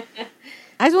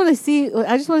 I just want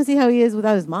to see how he is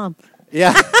without his mom.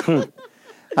 Yeah.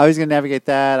 How he's going to navigate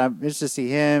that. I'm interested to see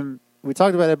him. We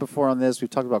talked about it before on this. We've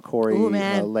talked about Corey Oh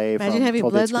man! Lay Imagine from having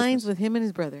 12 Dates bloodlines Christmas. with him and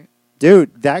his brother.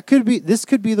 Dude, this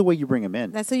could be the way you bring him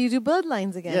in. That's how you do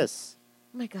bloodlines again. Yes.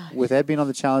 Oh my gosh. With Ed being on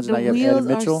the challenge, the and now you have Ed wheels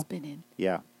and are Mitchell. spinning.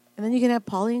 Yeah. And then you can have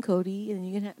Polly and Cody, and then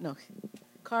you can have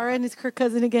Cara and her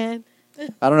cousin again.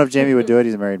 I don't know if Jamie would do it.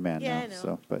 He's a married man Yeah, now. I know.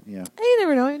 So, but yeah. Hey, you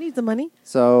never know. He needs the money.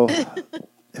 So,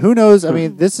 who knows? I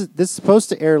mean, this is supposed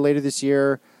to air later this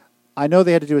year. I know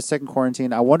they had to do a second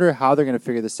quarantine. I wonder how they're going to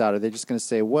figure this out. Are they just going to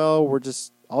say, well, we're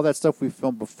just, all that stuff we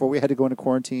filmed before we had to go into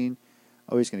quarantine,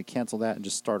 are we just going to cancel that and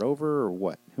just start over, or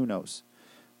what? Who knows?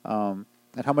 And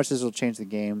how much this will change the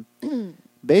game.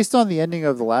 Based on the ending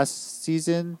of the last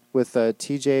season with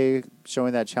TJ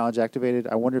showing that challenge activated,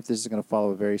 I wonder if this is going to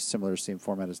follow a very similar same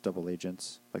format as Double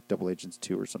Agents, like Double Agents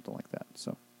 2 or something like that.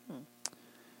 So,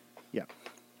 yeah.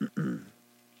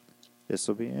 This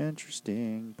will be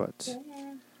interesting, but...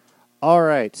 All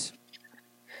right.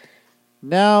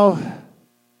 Now,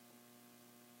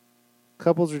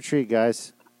 couples retreat,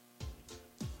 guys.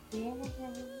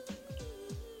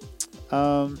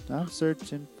 I'm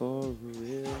searching for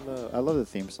real love. I love the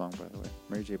theme song, by the way.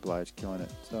 Mary J. Blige killing it.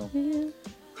 So,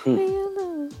 Real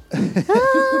love.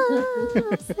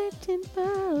 Oh, searching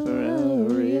for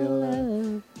real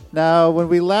love. now, when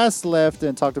we last left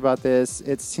and talked about this,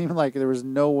 it seemed like there was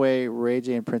no way Ray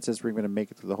J and Princess were going to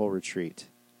make it through the whole retreat.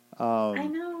 I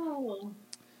know.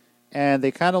 And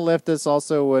they kind of left us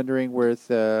also wondering with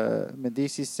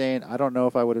Medici saying, I don't know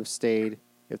if I would have stayed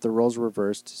if the roles were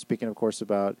reversed. Speaking, of course,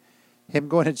 about him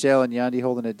going to jail and Yandi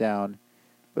holding it down.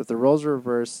 But if the roles were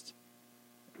reversed,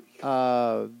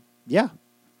 yeah.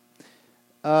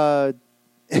 And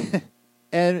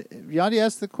Yandi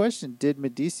asked the question, did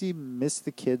Medici miss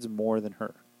the kids more than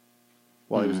her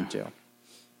while he was in jail?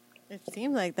 It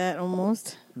seemed like that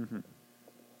almost. Mm-hmm.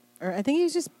 Or I think he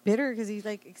was just bitter because he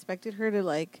expected her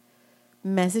to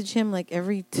message him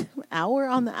every hour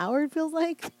on the hour. It feels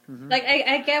like. Mm-hmm. Like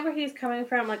I get where he's coming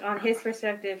from. Like on his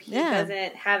perspective, he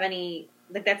doesn't have any.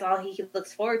 That's all he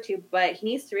looks forward to. But he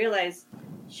needs to realize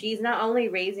she's not only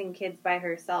raising kids by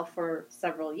herself for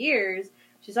several years.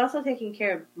 She's also taking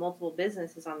care of multiple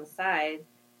businesses on the side,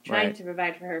 trying to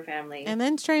provide for her family, and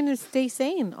then trying to stay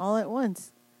sane all at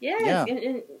once. Yes, Yeah.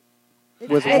 and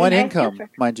With I one feel income, for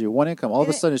her. mind you, one income. All of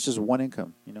a sudden, it's just one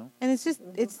income. You know. And it's just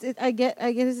I get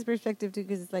his perspective too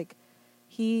because it's like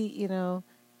he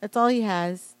that's all he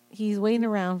has. He's waiting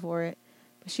around for it,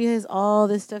 but she has all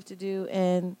this stuff to do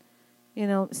and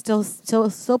still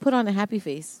put on a happy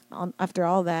face after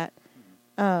all that.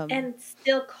 And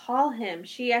still call him.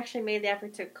 She actually made the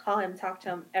effort to call him, talk to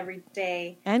him every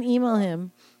day, and email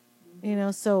him.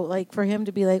 So for him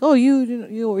to be like, oh,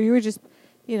 you were just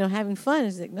having fun.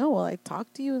 It's like, no, well, I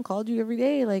talked to you and called you every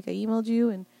day. Like I emailed you,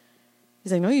 and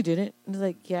he's like, no, you didn't. And it's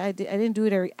like, yeah, I did. I didn't do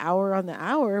it every hour on the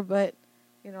hour, but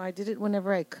I did it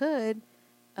whenever I could.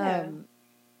 Yeah.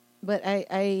 But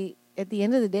I at the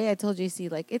end of the day, I told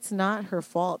JC it's not her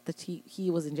fault that he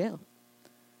was in jail.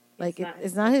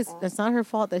 It's not her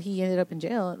fault that he ended up in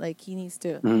jail. He needs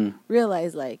to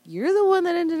realize you're the one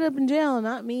that ended up in jail,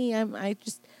 not me. I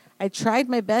tried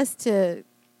my best to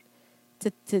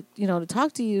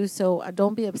talk to you, so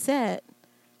don't be upset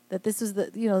that this is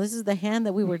the hand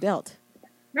that we were dealt.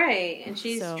 Right? And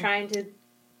she's trying to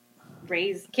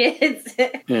raise kids.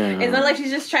 It's not like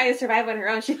she's just trying to survive on her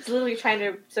own. She's literally trying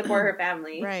to support her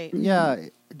family. Right. Yeah.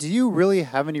 Do you really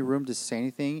have any room to say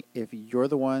anything if you're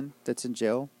the one that's in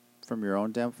jail from your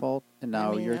own damn fault, and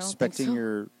now you're expecting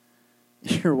your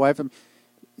wife?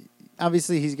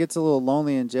 Obviously, he gets a little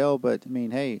lonely in jail, but I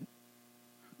mean, hey,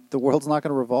 the world's not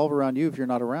going to revolve around you if you're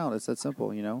not around. It's that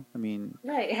simple, you know? I mean...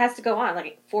 Right. It has to go on,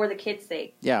 for the kids'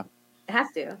 sake. Yeah. It has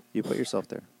to. You put yourself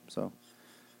there, so...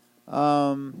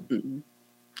 I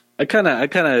kind of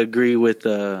agree with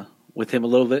him a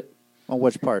little bit. On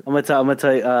which part? I'm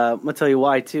gonna tell you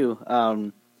why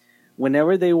too.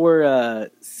 Whenever they were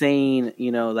saying,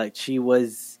 she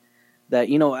was that,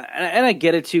 and I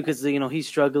get it too, because he's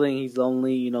struggling, he's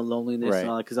lonely, loneliness and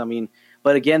all that. Because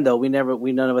but again though,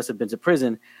 none of us have been to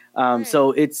prison,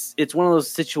 so it's one of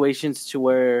those situations to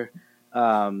where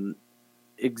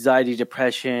anxiety,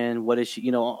 depression. What is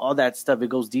she? All that stuff. It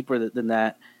goes deeper than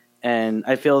that, and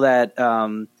I feel that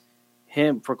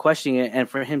him for questioning it and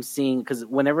for him seeing, because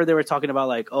whenever they were talking about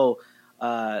like, the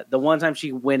one time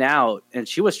she went out and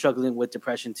she was struggling with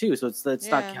depression too, so let's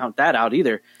not count that out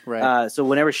either. Right. So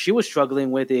whenever she was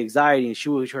struggling with the anxiety and she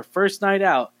was her first night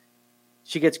out,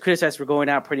 she gets criticized for going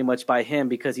out pretty much by him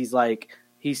because he's like.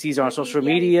 He sees her on social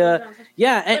media.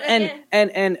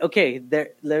 And okay,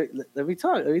 let me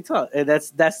talk. And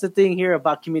that's the thing here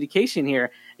about communication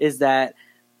here is that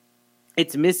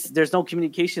there's no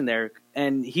communication there.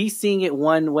 And he's seeing it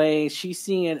one way, she's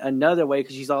seeing it another way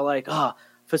because she's all like, I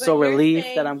feel so relieved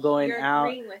that I'm going out.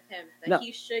 You're agreeing with him that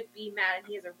he should be mad and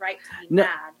he has a right to be mad.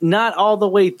 Not all the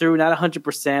way through, not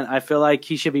 100%. I feel like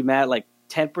he should be mad like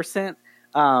 10%.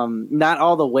 Not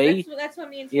all the way. That's what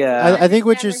me and I think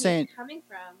what you're saying. Coming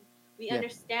from, we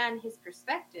understand his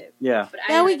perspective. Yeah,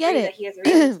 but we get it. That he has a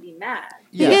reason to be mad.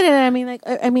 You get it.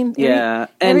 I mean,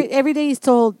 every day he's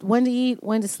told when to eat,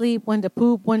 when to sleep, when to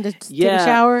poop, when to take a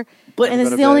shower, and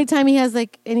it's the only time he has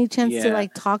like any chance to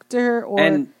like talk to her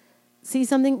or see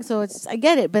something. So I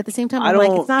get it, but at the same time, I'm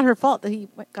like, it's not her fault that he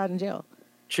got in jail.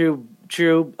 True.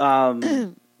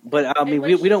 But I mean,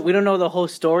 we don't know the whole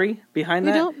story behind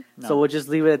that, so we'll just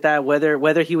leave it at that.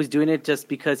 Whether he was doing it just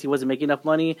because he wasn't making enough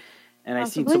money, and I've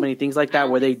seen so many things like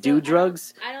that where they do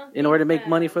drugs in order to make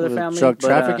money for their family. Drug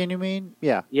trafficking, you mean?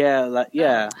 Yeah. Yeah.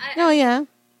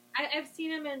 I've seen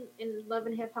him in Love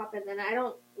and Hip Hop, and then I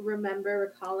don't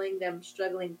remember recalling them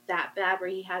struggling that bad where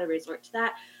he had to resort to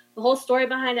that. The whole story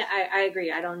behind it, I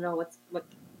agree. I don't know what's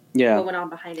going on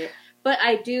behind it, but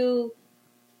I do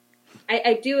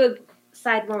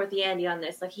side more with Andy on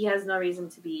this. Like, he has no reason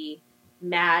to be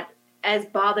mad, as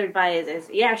bothered by it as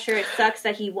sure, it sucks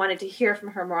that he wanted to hear from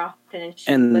her more often and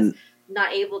she was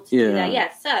not able to do that. Yeah,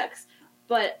 it sucks.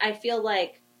 But I feel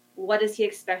like, what does he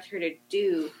expect her to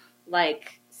do?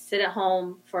 Like, sit at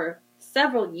home for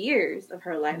several years of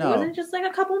her life. No. It wasn't just like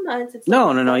a couple months. It's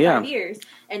no, 5 years.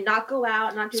 And not go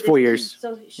out, not do it's this. 4 years.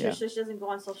 So she just doesn't go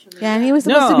on social media. Yeah, and he was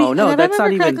supposed to be... No, that's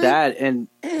not even that. And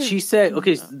she said,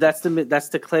 okay, so that's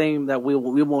the claim that we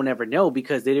won't ever know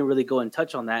because they didn't really go and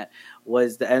touch on that.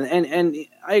 And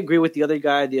I agree with the other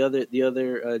guy, the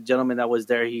other gentleman that was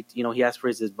there. He asked for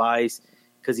his advice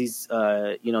because he's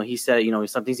he said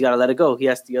some things you got to let it go. He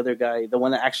asked the other guy, the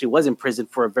one that actually was in prison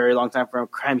for a very long time for a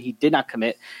crime he did not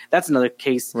commit. That's another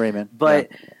case, Raymond. But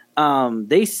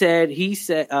he said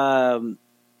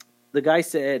the guy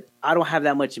said, I don't have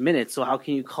that much minutes, so how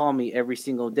can you call me every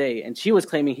single day? And she was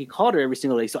claiming he called her every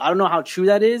single day. So I don't know how true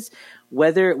that is.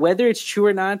 Whether it's true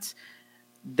or not,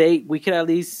 we could at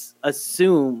least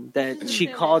assume that she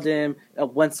called him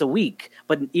once a week.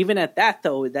 But even at that,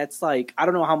 though, that's like, I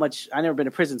don't know how much. I've never been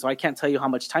to prison, so I can't tell you how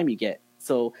much time you get.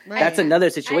 So that's another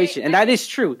situation. And that is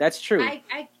true. That's true.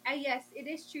 Yes, it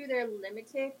is true. They're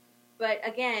limited. But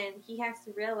again, he has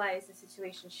to realize the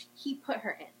situation he put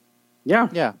her in. Yeah.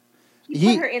 Yeah.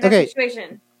 He put her in that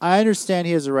situation. I understand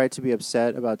he has a right to be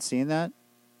upset about seeing that,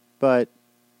 but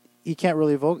he can't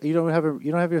really you don't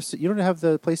have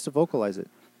the place to vocalize it.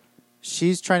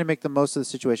 She's trying to make the most of the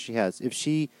situation she has. If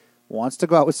she wants to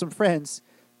go out with some friends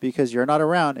because you're not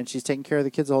around and she's taking care of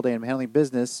the kids the whole day and handling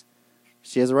business,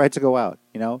 she has a right to go out.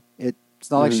 It's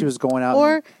not like she was going out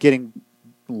and getting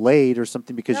laid or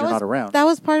something because you're not around. That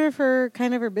was part of her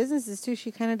businesses too.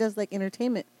 She kind of does like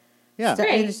entertainment. Yeah.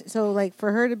 So like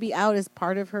for her to be out is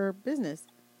part of her business.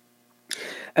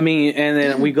 I mean, and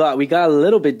then we got a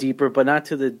little bit deeper, but not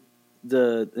to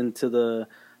into the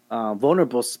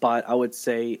vulnerable spot. I would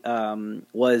say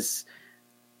was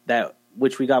that,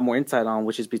 which we got more insight on,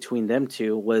 which is between them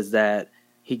two, was that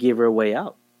he gave her a way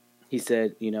out. He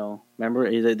said,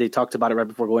 remember they talked about it right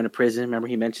before going to prison. Remember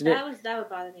he mentioned it? That would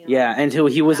bother me. Yeah, until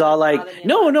he was all like,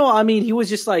 no. I mean, he was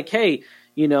just like, hey,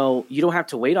 you don't have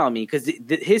to wait on me, because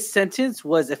his sentence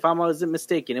was, if I wasn't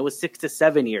mistaken, it was 6 to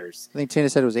 7 years. I think Tina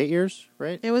said it was 8 years,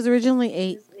 right? It was originally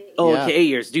 8. Oh, okay, 8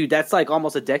 years, dude. That's like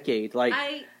almost a decade. Like,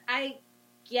 I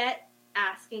get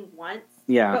asking once,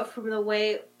 yeah, but from the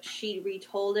way she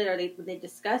retold it, or they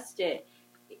discussed it,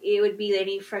 it would be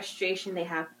any frustration they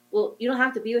have. Well, you don't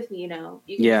have to be with me, you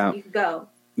can go.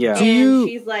 Yeah. And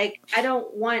she's like, I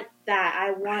don't want that.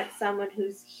 I want someone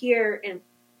who's here and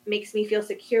makes me feel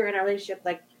secure in our relationship.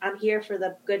 Like, I'm here for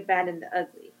the good, bad, and the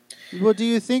ugly. Well, do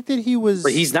you think that he was...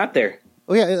 But he's not there.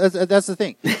 Oh, yeah, that's the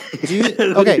thing.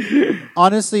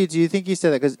 Honestly, do you think he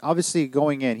said that? Because obviously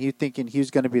going in, he's thinking he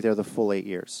was going to be there the full 8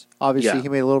 years. Obviously, he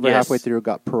made a little bit halfway through,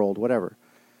 got paroled, whatever.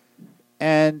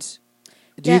 And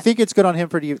do you think it's good on him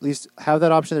for to at least have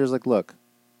that option? There's like, look,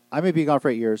 I may be gone for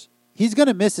 8 years. he's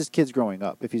gonna miss his kids growing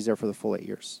up if he's there for the full 8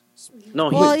 years. No,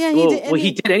 Well, yeah, he did. I he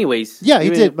mean- did anyways. Yeah, he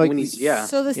Even did, like, when he's, yeah.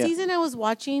 So the Yeah. season I was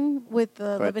watching with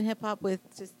ahead. Love and Hip Hop with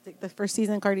just the first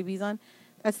season Cardi B's on,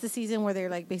 that's the season where they're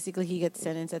like basically he gets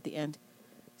sentenced at the end.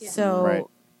 Yeah. So Right.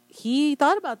 he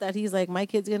thought about that. He's like, my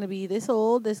kid's gonna be this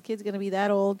old. This kid's gonna be that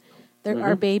old.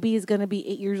 Our baby is gonna be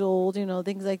 8 years old. You know,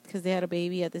 things like because they had a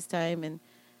baby at this time, and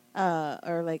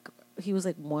or like he was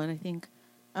like 1, I think.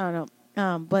 I don't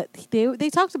know. But they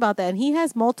talked about that, and he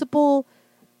has multiple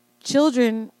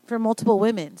children from multiple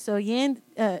women. So Yandy,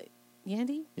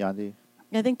 Yandi.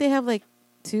 I think they have like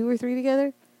 2 or 3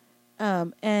 together.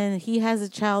 And he has a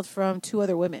child from 2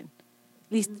 other women,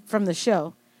 at least from the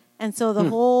show. And so the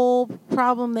whole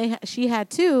problem she had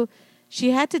too,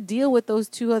 she had to deal with those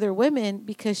 2 other women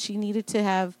because she needed to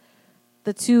have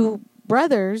the 2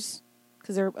 brothers,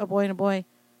 because they're a boy and a boy,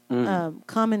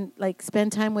 come and like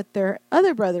spend time with their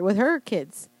other brother, with her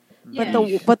kids. Yeah.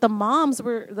 But the moms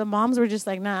were just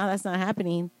like, nah, that's not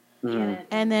happening. Yeah.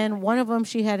 And then one of them,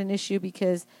 she had an issue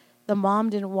because the mom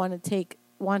didn't want them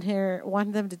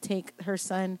to take her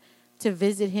son to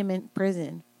visit him in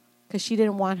prison because she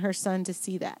didn't want her son to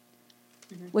see that,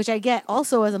 which I get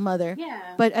also as a mother. Yeah.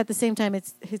 But at the same time,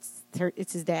 it's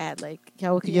his dad. Like,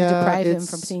 how could you Yeah, deprive him it's-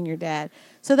 from seeing your dad?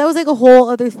 So that was like a whole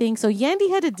other thing. So Yandy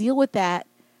had to deal with that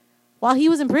while he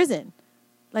was in prison,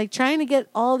 like trying to get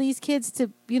all these kids to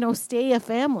stay a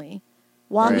family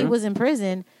while he Right. was in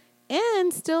prison.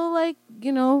 And still, like,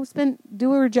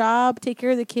 do her job, take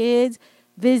care of the kids,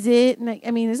 visit. And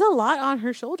I mean, there's a lot on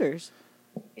her shoulders.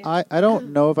 I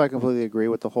don't know if I completely agree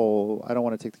with the whole I don't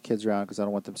want to take the kids around because I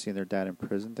don't want them seeing their dad in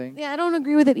prison thing. Yeah, I don't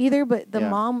agree with it either. But the Yeah.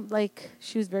 mom, like,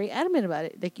 she was very adamant about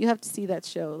it. Like, you have to see that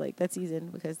show, like, that season,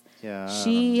 because Yeah.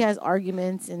 she has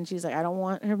arguments and she's like, I don't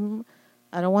want him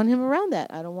around that.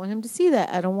 I don't want him to see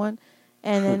that. I don't want.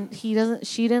 And then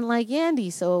she didn't like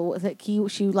Yandy. So like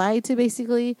she lied to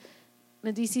basically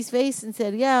Nadisi's face and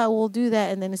said, yeah, we'll do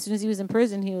that. And then as soon as he was in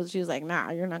prison, she was like, nah,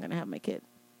 you're not going to have my kid.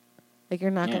 Like, you're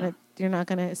not going to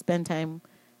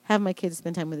have my kid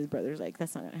spend time with his brothers. Like,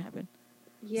 that's not going to happen.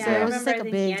 Yeah, So I it was remember just like I a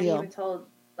think big Yandy deal.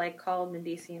 even called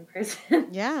Medici in prison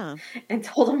Yeah. and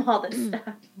told him all this stuff.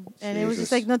 And it was Jesus.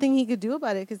 just like nothing he could do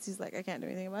about it because he's like, I can't do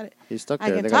anything about it. He's stuck I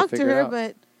there. can They gotta talk to figure it her, out.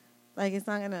 but like it's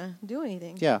not going to do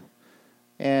anything. Yeah.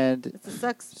 And It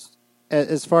sucks.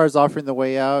 as far as offering the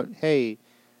way out, hey,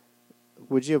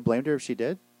 would you have blamed her if she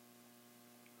did?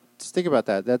 Just think about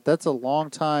that. That's a long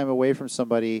time away from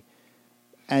somebody,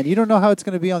 and you don't know how it's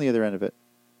going to be on the other end of it.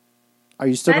 Are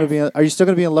you still going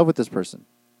to be in love with this person?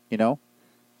 You know,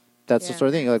 that's the Yeah. sort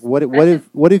of thing. Like,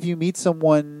 what if you meet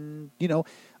someone? You know,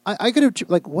 I could have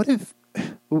like, what if?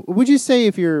 Would you say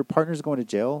if your partner's going to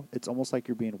jail, it's almost like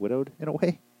you're being widowed in a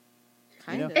way?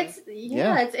 Kind of.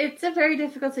 It's a very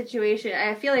difficult situation.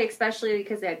 I feel like especially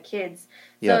because they had kids. So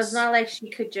Yes. it's not like she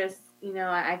could just,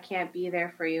 I can't be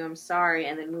there for you. I'm sorry,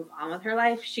 and then move on with her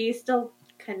life. She's still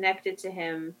connected to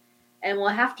him, and will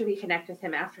have to be connected with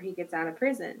him after he gets out of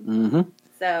prison. Mm-hmm.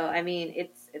 So I mean,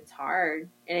 it's hard,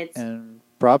 And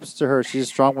props to her. She's a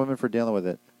strong woman for dealing with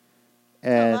it. a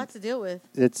And lot to deal with.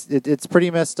 it's pretty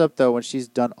messed up though when she's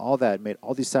done all that, made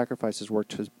all these sacrifices,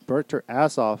 worked her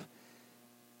ass off,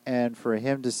 and for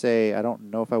him to say, "I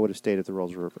don't know if I would have stayed if the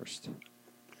roles were reversed."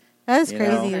 That is You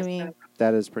crazy know? to me.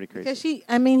 That is pretty crazy. Because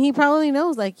he probably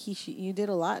knows like you did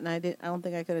a lot, and I don't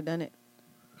think I could have done it.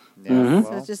 Yeah, Mhm. So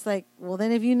well, it's just like, well,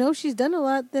 then if you know she's done a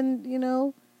lot, then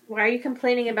why are you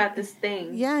complaining about this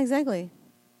thing? yeah, exactly.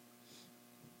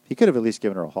 he could have at least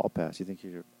given her a hall pass. You think he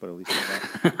would at least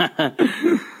done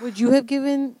that? Would you have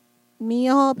given me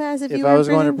a hall pass if you If were I in was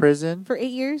going to prison prison, for 8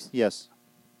 years? yes,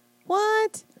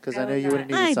 What? because I I knew would you would have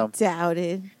not. needed I some.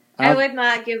 doubted. I would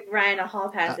not give Ryan a hall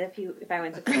pass if I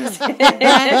went to prison.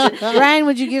 Ryan,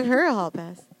 would you give her a hall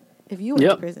pass if you went to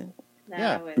Yep. prison? No,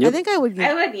 Yeah. I wouldn't. I think I would give.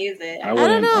 I wouldn't use it. I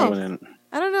don't know. wouldn't.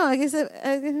 I don't know. I guess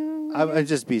I'd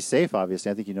just be safe.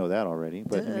 Obviously, I think you know that already.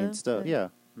 But I mean, Duh. still, yeah.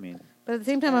 I mean, but at the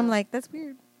same time, I'm like, that's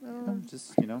weird.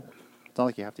 just it's not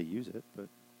like you have to use it, but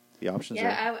the options are.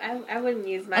 Yeah, I wouldn't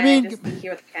use mine. I mean, I'd just be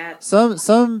here with the cats.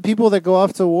 Some people that go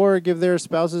off to war give their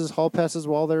spouses hall passes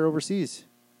while they're overseas.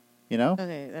 You know,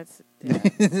 Okay, that's. Yeah.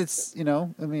 it's I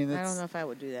mean, it's, I don't know if I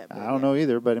would do that. But I don't know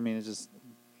either, but I mean, it's just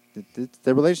it's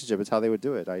their relationship. It's how they would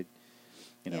do it.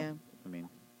 Yeah. I mean,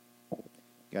 you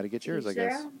got to get yours, I Each their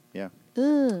guess. own. Yeah.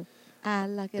 Ugh, I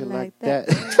like it You like like that.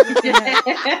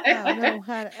 that. I know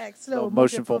how to act slow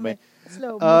motion for me.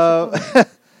 Slow motion for me. Uh,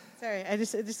 Sorry, it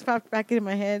just popped back into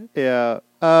my head. yeah.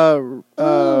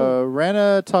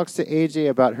 Rana talks to AJ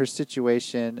about her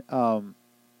situation.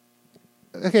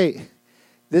 Okay,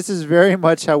 this is very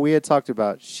much how we had talked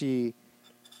about. She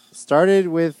started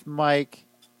with Mike,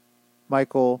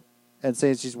 Michael and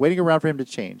saying she's waiting around for him to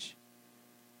change.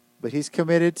 But he's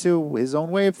committed to his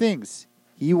own way of things.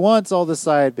 He wants all the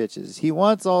side bitches. He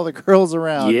wants all the girls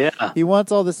around. Yeah. He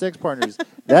wants all the sex partners.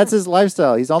 That's his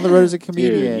lifestyle. He's on the road as a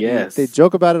comedian. Dude, yes. They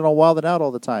joke about it on Wild and Out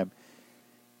all the time.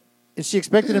 And she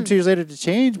expected him 2 years later to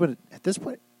change, but at this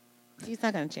point, He's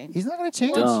not going to change. he's not going to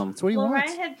change. Dumb. That's what he Well, wants.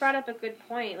 Ryan had brought up a good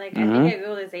point. Like, I Mhm. think I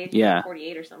googled his age, Yeah. like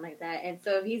 48 or something like that. And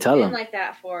so if he's Tell been him. like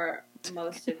that for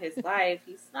most of his life,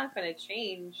 he's not going to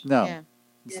change. No. Yeah.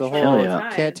 It's the Hell whole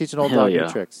yeah. can't teach an old Hell dog new yeah.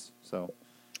 tricks. So,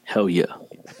 Hell yeah.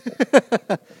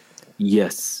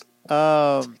 Yes.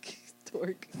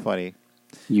 funny.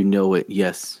 You know it.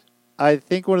 Yes. I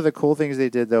think one of the cool things they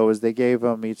did though is they gave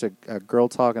them each a girl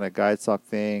talk and a guy talk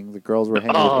thing. The girls were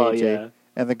hanging Oh, with AJ, yeah.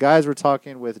 and the guys were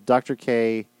talking with Dr.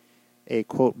 K, a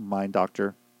quote mind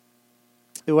doctor,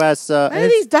 who asked. None of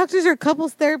these doctors are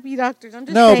couples therapy doctors. I'm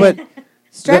just no, saying. but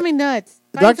It's driving me nuts.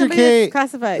 Find Dr. somebody K. that's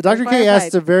classified. Dr. or K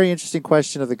asked firefight. a very interesting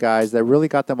question of the guys that really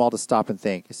got them all to stop and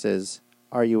think. He says,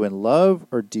 "Are you in love,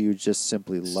 or do you just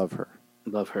simply love her?"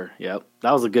 Love her. Yep.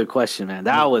 That was a good question, man.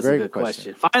 That was a Very good good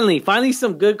question. question. Finally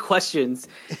some good questions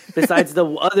besides the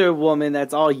other woman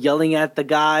that's all yelling at the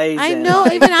guys. I and, know,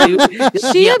 like, even I- dude,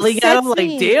 she yelling at him upsets like,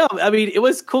 me. damn. I mean, it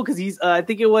was cool because he's, I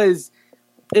think it was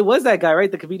that guy,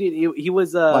 right? The comedian. He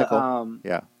was, Michael.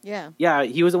 Yeah. Yeah. yeah,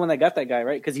 he was the one that got that guy,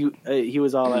 right? Because he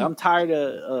was all like, I'm tired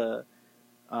of,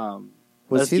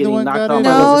 Was us he the getting one knocked got on it? by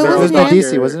No, those it it was wasn't girls him. Medici,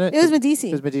 after- wasn't it? It was It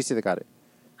Medici. was Medici that got it.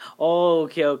 Oh,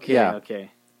 okay. Yeah.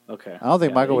 Okay. I don't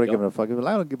think Yeah, Michael there would you have given go. a fuck. He'd be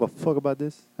like, I don't give a fuck about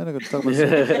this. I'm not going to talk about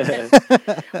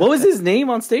this. What was his name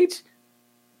on stage?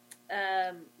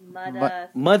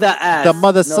 Mother ass. The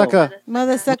mother No. sucker.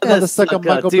 Mother sucker. Mother sucker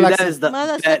Michael Dude, Blackson. that is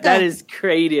Mother that sucker. is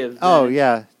creative. Oh man.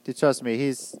 yeah, trust me.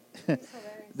 He's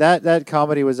that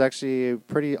comedy was actually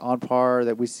pretty on par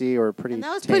that we see, or pretty. And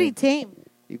that was tame. pretty tame.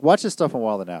 You watch his stuff on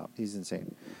Wild and Out. He's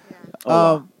insane. Oh,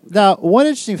 wow. Now, one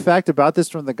interesting fact about this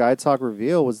from the Guy Talk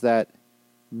reveal was that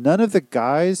none of the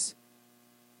guys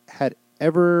had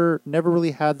never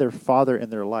really had their father in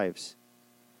their lives.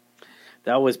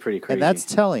 That was pretty crazy. And that's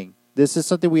telling. This is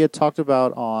something we had talked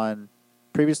about on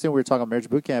previously when we were talking about Marriage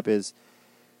Boot Camp is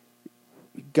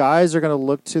guys are going to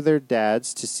look to their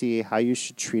dads to see how you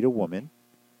should treat a woman,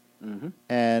 hmm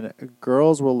and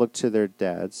girls will look to their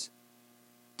dads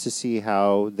to see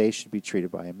how they should be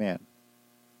treated by a man.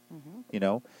 You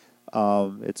know,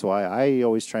 it's why I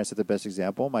always try and set the best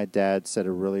example. My dad set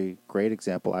a really great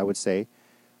example, I would say,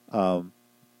 the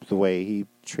way he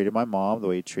treated my mom, the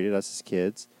way he treated us as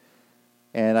kids.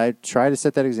 And I try to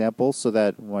set that example so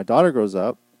that when my daughter grows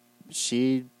up,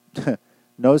 she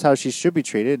knows how she should be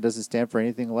treated and doesn't stand for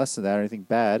anything less than that or anything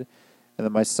bad. And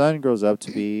then my son grows up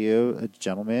to be a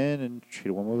gentleman and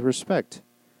treat a woman with respect.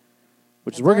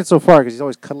 Which is working so far because he's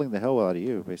always cuddling the hell out of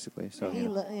you, basically. So He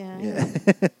yeah.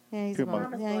 yeah, he's a Good mama.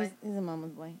 mama. Yeah, he's a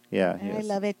mama's boy. Yeah, And he I is.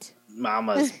 love it.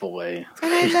 Mama's boy.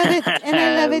 And I love it. And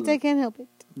I love it. I can't help it.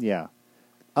 Yeah.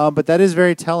 But that is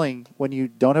very telling when you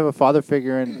don't have a father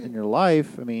figure in your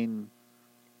life. I mean,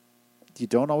 you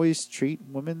don't always treat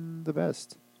women the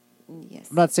best. Yes.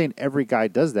 I'm not saying every guy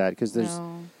does that because there's,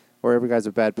 No. or every guy's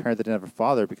a bad parent that didn't have a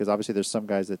father, because obviously there's some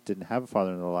guys that didn't have a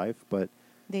father in their life, but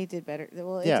They did better.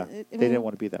 Well, yeah, I they mean, didn't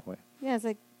want to be that way. Yeah, it's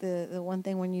like the one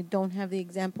thing when you don't have the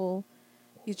example,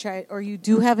 you try, or you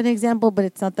do have an example, but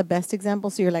it's not the best example.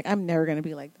 So you're like, I'm never going to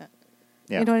be like that.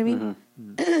 Yeah. You know what I mean?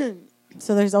 Mhm.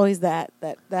 So there's always that.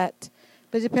 But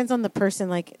it depends on the person.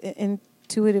 Like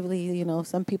intuitively, you know,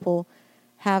 some people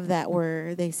have that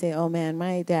where they say, "Oh man,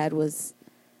 my dad was,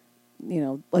 you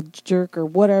know, a jerk or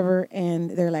whatever," and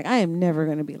they're like, "I am never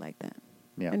going to be like that.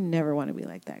 Yeah. I never want to be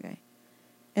like that guy."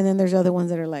 And then there's other ones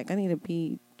that are like, "I need to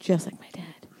be just like my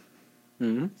dad."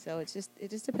 hmm So it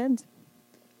just depends.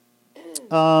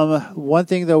 One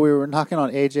thing though, we were knocking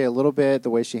on AJ a little bit, the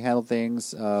way she handled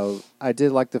things. I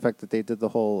did like the fact that they did the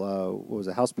whole what was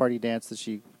it, house party dance that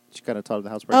she kind of taught at the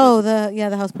house party. Oh, dance.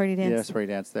 the house party dance. Yeah, house party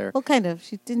dance there. Well, kind of.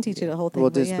 She didn't teach you the whole thing. Well,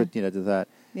 but just yeah. but did that.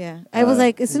 Yeah. I was Uh,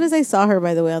 like, as soon as I saw her,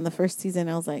 by the way, on the first season,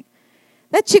 I was like,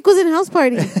 that chick was in House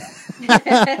Party.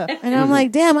 And I'm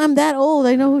like, damn, I'm that old.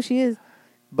 I know who she is.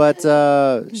 But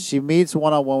she meets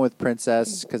one-on-one with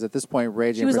Princess because at this point,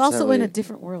 Ray J. She and was Princess also in Heavily- a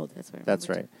different world. That's right. That's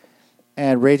right.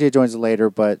 And Ray J joins later,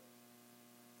 but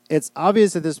it's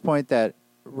obvious at this point that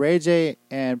Ray J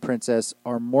and Princess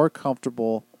are more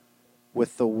comfortable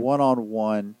with the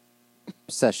one-on-one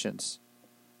sessions.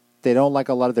 They don't like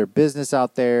a lot of their business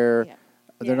out there. Yeah.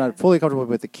 They're Yeah. not fully comfortable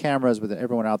with the cameras, with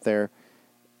everyone out there.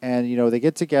 And, you know, they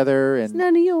get together It's and,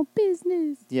 none of your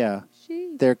business. yeah,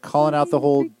 She they're calling out the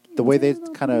whole, the way they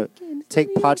freaking kind of it's take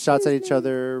none of pot your shots at each business.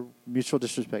 other, mutual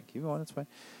disrespect. Keep going, it's fine.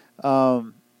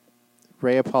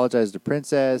 Ray apologized to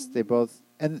Princess. They both,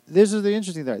 and this is the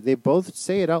interesting thing. They both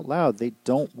say it out loud. They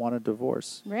don't want a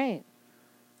divorce, Right.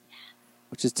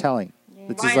 which is telling. Yeah.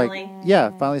 Which is Finally. like, yeah,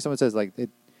 finally someone says like,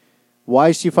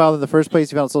 why she filed in the first place?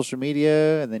 He found on social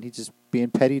media, and then he just being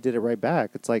petty did it right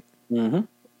back. It's like, Mm-hmm.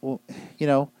 well, you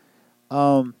know,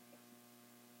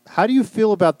 how do you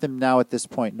feel about them now at this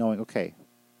point, knowing, okay,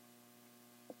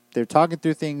 they're talking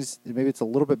through things, maybe it's a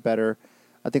little bit better.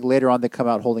 I think later on they come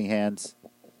out holding hands,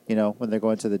 you know, when they're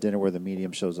going to the dinner where the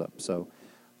medium shows up. So,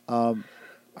 are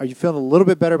you feeling a little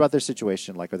bit better about their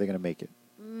situation? Like, are they going to make it?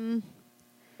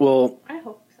 Well, I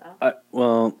hope so. I we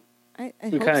hope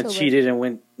kind so, of but- cheated and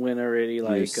went already. You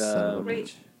Like, son of a wait.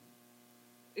 bitch.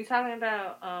 You're talking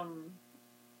about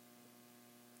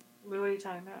what are you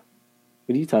talking about?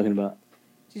 what are you talking about?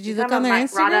 Did you You're look talking on their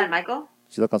about Rada Instagram? and Michael?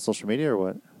 Did you look on social media or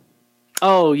what?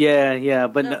 Oh yeah,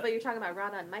 but No, no, but you're talking about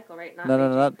Rada and Michael, right? Not No, Ray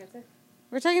J not- and Princess?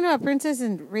 We're talking about Princess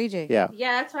and Ray J. Yeah.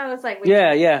 Yeah, that's why I was like, wait,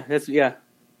 yeah, that's yeah.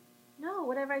 No,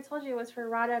 whatever I told you was for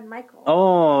Rada and Michael.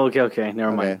 Oh, okay, never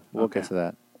Okay, mind. we'll Okay. get to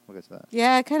that. We'll get to that.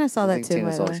 Yeah, I kind of saw I that think too. Tina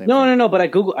By saw the the way. same No, thing. no, but I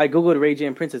googled Ray J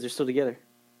and Princess. They're still together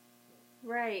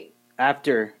Right.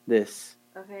 after this.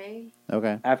 Okay.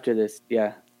 Okay. After this,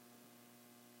 yeah.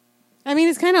 I mean,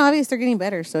 it's kind of obvious they're getting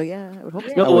better. So yeah, I would hope. Yeah.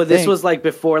 So. No, I would well, this think. was like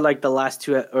before like the last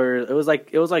two, or it was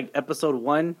like episode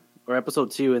 1 or episode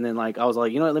 2, and then like I was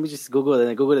like, you know what, let me just Google it, and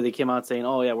then Google it. They came out saying,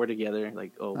 oh yeah, we're together.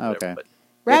 Like, oh, whatever. Okay. But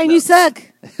Ryan, no. you suck.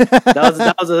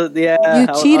 that was a yeah. You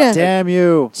cheetah. Damn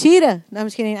you. Cheetah. No, I'm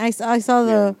just kidding. I saw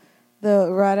the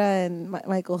Rada and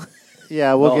Michael.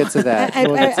 Yeah, we'll Oh. get to that. I,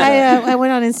 We'll get to that. I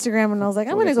went on Instagram and I was like,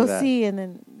 I'm We'll gonna get to go that. see, and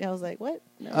then I was like, what?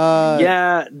 No.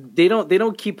 Yeah, they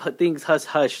don't keep things hush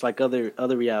hush like other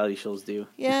reality shows do.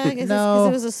 Yeah, I guess No. it's because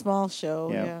it was a small show.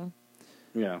 Yeah.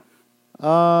 Yeah, Yeah.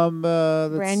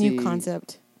 Let's brand see. new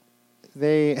concept.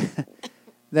 They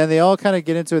then they all kind of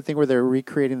get into a thing where they're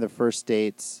recreating the first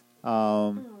dates.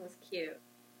 Oh, that's cute.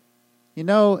 You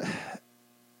know,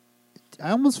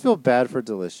 I almost feel bad for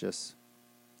Delicious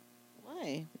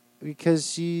Why? because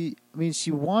she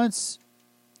wants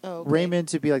Oh, okay. Raymond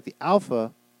to be like the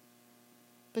alpha,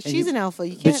 But and she's you- an alpha.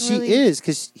 You but can't she really. is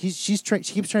because she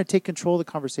keeps trying to take control of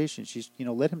the conversation. She's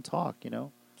let him talk.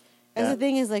 As the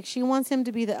thing is, like, she wants him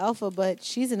to be the alpha, but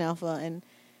she's an alpha, and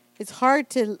it's hard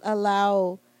to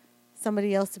allow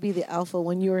somebody else to be the alpha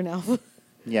when you're an alpha.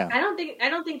 Yeah. I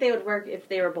don't think they would work if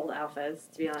they were both alphas,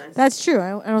 to be honest. That's true. I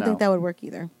don't No. think that would work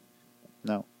either.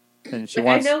 No. And she Like,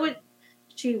 wants. I know what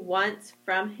she wants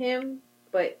from him,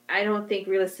 but I don't think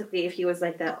realistically if he was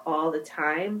like that all the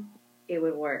time, it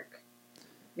would work.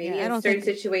 Maybe Yeah, I in don't certain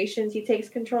think- situations he takes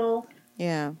control,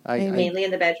 Yeah. I- maybe. mainly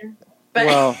in the bedroom. But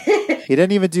Well, He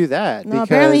didn't even do that. No, because,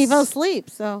 apparently he fell asleep.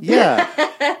 So Yeah.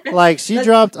 Like she That's-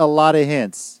 dropped a lot of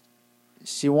hints.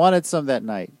 She wanted some that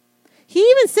night. he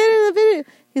even said in the video,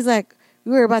 he's like,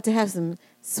 "We were about to have some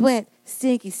sweat,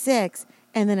 stinky sex,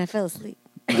 and then I fell asleep."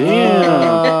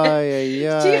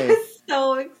 Yeah. she was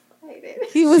so excited.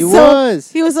 He was She so.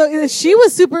 was. He was so. She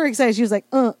was super excited. She was like,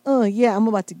 yeah, I'm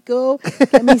about to go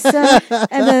get me some."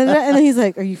 And then he's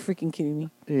like, "Are you freaking kidding me?"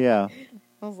 Yeah.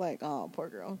 I was like, "Oh, poor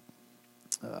girl."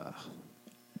 That's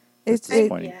It's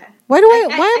disappointing. Yeah. why do I?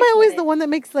 I- Why am I I always get the it. one that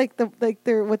makes like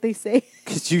their what they say?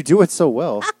 Because you do it so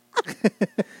well.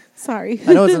 Sorry.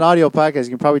 I know it's an audio podcast. You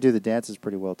can probably do the dances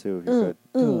pretty well too if you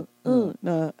could.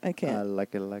 No, I I can't.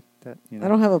 like it like that. I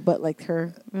don't have a butt like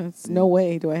her. It's no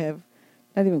way do I have.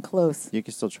 Not even close. You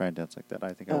can still try and dance like that.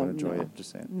 I think I would enjoy no. it.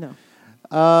 Just saying. No.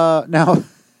 Now,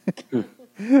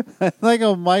 I like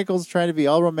how Michael's trying to be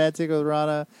all romantic with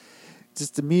Rana.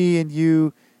 Just me and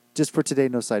you, just for today,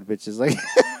 no side bitches. Like,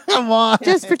 come on.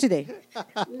 Just for today.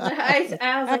 I was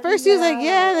At like, first she was like,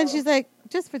 yeah, and then no. she's like,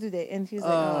 just for today. And she's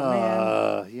like, oh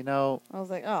man. You know, I was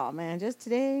like, oh man, just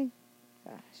today?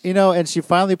 Gosh. and she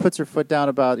finally puts her foot down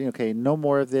about, okay, no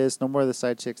more of this, no more of the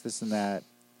side chicks, this and that.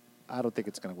 I don't think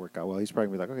it's going to work out well. He's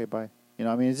probably going to be like, okay, bye.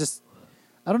 I mean, it's just,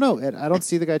 I don't know. I don't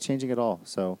see the guy changing at all.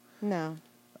 So, No.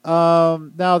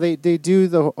 now they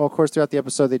do of course, throughout the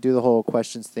episode, they do the whole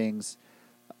questions things.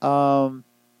 Some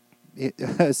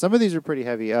of these are pretty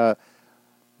heavy.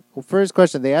 First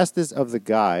question, they asked this of the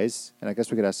guys, and I guess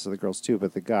we could ask this of the girls too,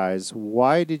 but the guys,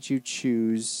 why did you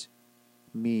choose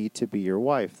me to be your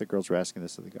wife? The girls were asking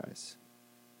this of the guys.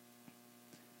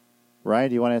 Ryan,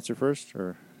 do you want to answer first?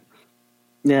 Or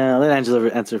Yeah, let Angela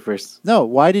answer first. no,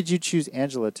 why did you choose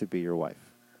Angela to be your wife?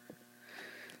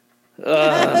 He's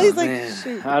like, Man.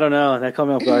 shoot. I don't know. That caught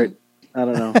me off guard. I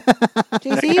don't know.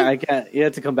 JC? I can't. You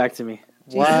have to come back to me.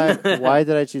 Why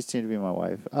did I choose Tina to be my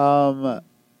wife?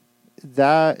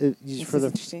 This For is the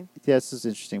interesting. yes, it's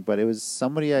interesting, but it was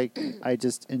somebody I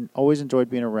just always enjoyed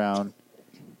being around.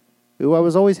 who I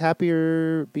was always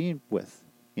happier being with.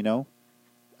 You know,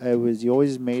 you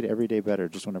always made every day better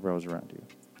just whenever I was around you,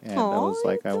 and I was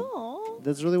like,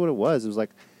 that's really what it was. It was like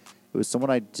it was someone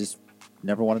I just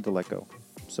never wanted to let go.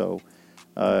 So,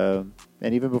 and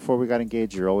even before we got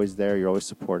engaged, you're always there. You're always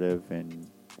supportive, and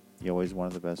you always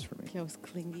wanted the best for me. I was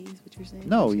clingy, is what you're saying?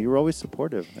 No, you were always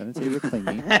supportive. I didn't say you were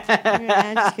clingy.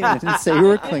 I'm just kidding. I didn't say you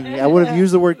were clingy. I would have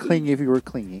used the word clingy if you were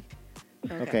clingy.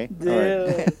 Okay? All right.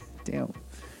 Okay. Damn.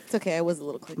 It's okay. I was a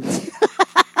little clingy.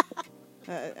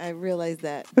 I realized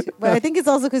that. Too. But I think it's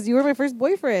also because you were my first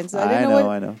boyfriend. So I didn't know what.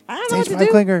 I know. I don't know what Stage to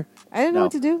do. 5 clinger. I didn't know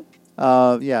what to do.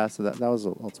 Yeah, so that was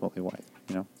ultimately why,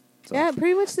 you know. So. Yeah,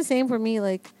 pretty much the same for me.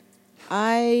 Like,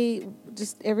 I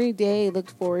just every day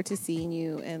looked forward to seeing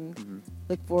you and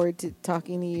look forward to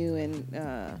talking to you.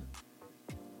 And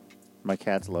my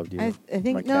cats loved you. I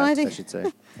think my no, cats, I think I should say.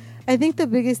 I think the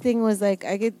biggest thing was like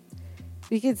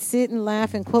we could sit and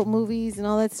laugh and quote movies and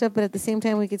all that stuff, but at the same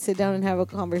time we could sit down and have a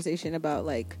conversation about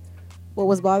like what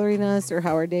was bothering us or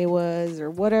how our day was or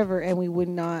whatever, and we would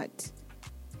not,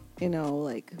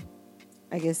 like,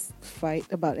 I guess, fight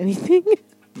about anything.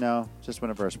 No, just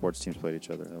whenever our sports teams played each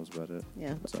other, that was about it.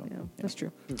 Yeah, so yeah. That's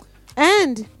true.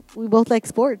 And we both like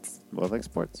sports. Both like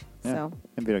sports. Yeah. So.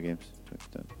 And video games.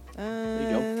 There you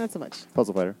go. Not so much.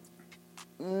 Puzzle Fighter.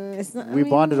 It's not. We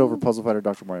bonded over Puzzle Fighter,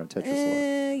 Dr. Mario, and Tetris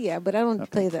a lot. Yeah, but I don't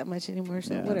play that much anymore,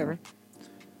 so Yeah, whatever.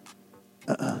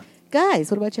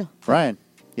 Guys, what about you? Brian,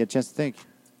 you had a chance to think.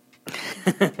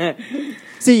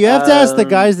 See, you have to ask the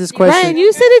guys this question. Brian,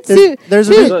 you said it too. There's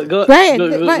Brian,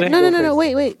 Brian, no,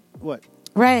 wait. What?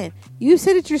 Ryan, you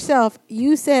said it yourself.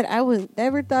 You said I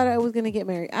never thought I was going to get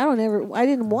married. I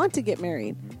didn't want to get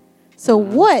married. So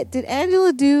what did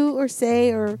Angela do or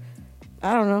say or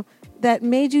I don't know that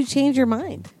made you change your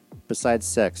mind? Besides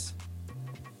sex.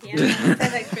 Yeah, it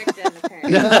said I tricked him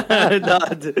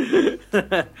apparently.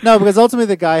 No, because ultimately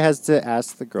the guy has to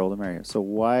ask the girl to marry him. So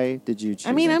why did you choose?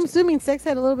 I mean, I'm Angela? assuming sex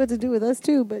had a little bit to do with us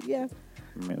too, but yeah.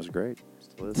 I mean, it was great.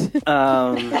 Still is.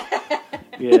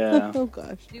 Yeah. Oh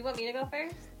gosh. Do you want me to go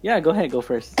first? Yeah, go ahead. Go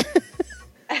first.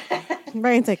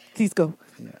 Brian's like, please go.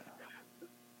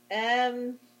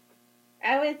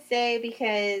 I would say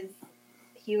because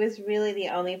he was really the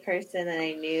only person that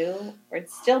I knew, or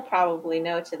still probably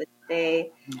know to this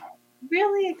day,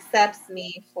 really accepts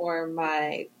me for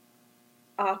my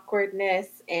awkwardness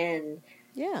and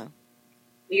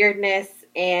weirdness,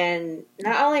 and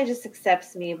not only just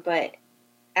accepts me, but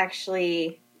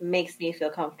actually makes me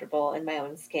feel comfortable in my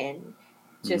own skin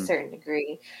to a certain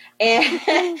degree, and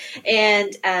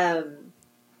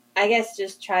I guess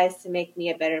just tries to make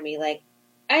me a better me. Like,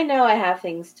 I know I have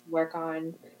things to work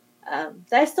on that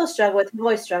I still struggle with. I've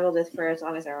always struggled with for as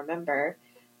long as I remember,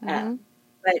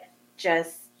 but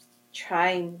just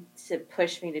trying to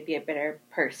push me to be a better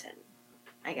person.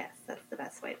 I guess that's the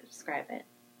best way to describe it.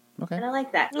 Okay. And I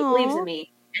like that. He believes in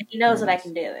me, and he knows that I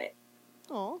can do it.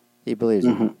 Aw. He believes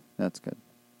in you. That's good.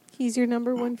 He's your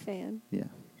number one fan. Yeah.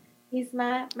 He's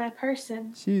my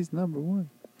person. She's number one.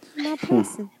 My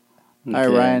person. All right,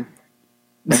 Ryan.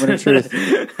 Moment of truth.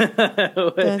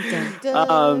 Dun, dun,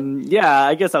 dun. Yeah,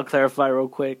 I guess I'll clarify real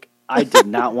quick. I did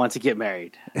not want to get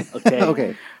married. Okay.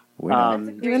 Okay.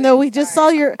 Even though we just saw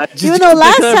your, even though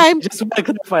last time, just want to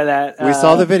clarify that we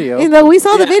saw the video. even though we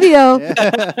saw the video,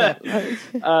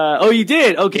 oh, you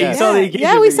did? Okay, Yeah. you saw the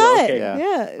engagement we video. saw it. Okay.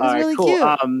 Yeah, it was All right, really cool.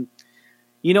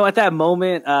 cute. At that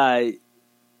moment,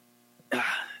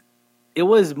 it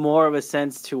was more of a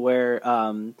sense to where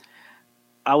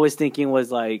I was thinking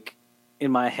was like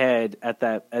in my head at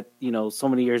so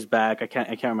many years back. I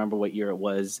can't remember what year it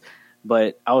was,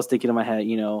 but I was thinking in my head,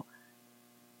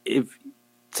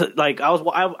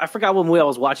 I forgot what movie I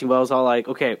was watching, but I was all like,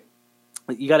 okay,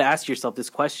 you got to ask yourself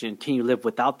this question: can you live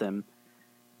without them?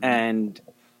 And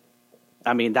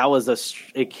I mean,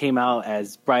 it came out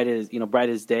as bright as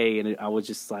day, and I was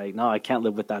just like, no, I can't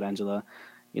live without Angela.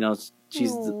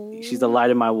 She's the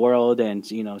light of my world, and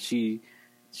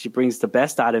she brings the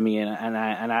best out of me, and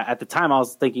I at the time I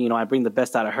was thinking, I bring the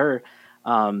best out of her.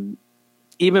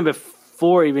 Even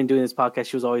before even doing this podcast,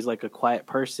 she was always like a quiet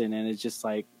person, and it's just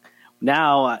like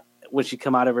now when she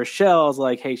come out of her shell, I was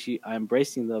like, hey, I'm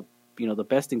embracing the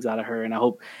best things out of her, and I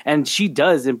hope, and she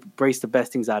does embrace the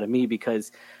best things out of me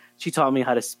because she taught me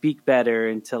how to speak better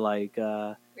and to like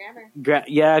Grammar.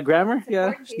 Grammar.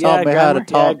 Yeah, taught me how to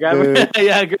talk. Grammar.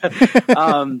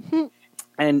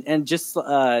 And just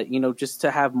just to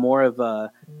have more of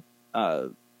a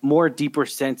more deeper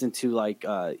sense into like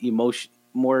emotion,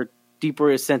 more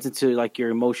deeper sense into like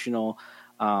your emotional.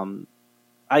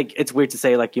 It's weird to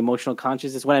say like emotional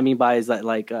consciousness. What I mean by is that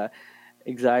like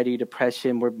anxiety,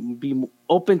 depression. We're be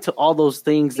open to all those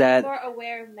things Being that more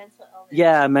aware of mental illness.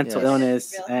 yeah, mental Yes.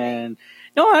 illness. Real thing. And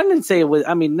no, I didn't say it was.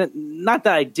 I mean, not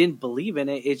that I didn't believe in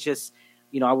it. It's just,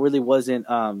 I really wasn't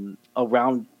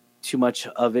around too much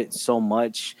of it so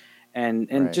much, and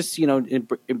Right. just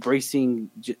embracing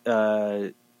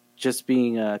just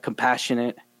being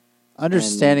compassionate,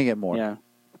 Understanding it more. yeah,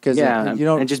 Because yeah, you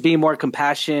know, and just being more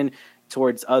compassion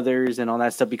towards others and all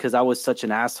that stuff, because I was such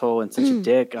an asshole and such a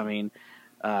dick. I mean,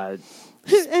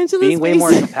 Angela's being way face.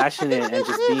 more compassionate and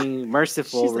just being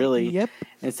merciful, She's like, really, yep.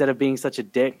 instead of being such a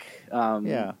dick.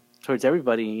 yeah. Towards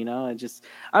everybody, and just,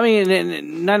 I mean,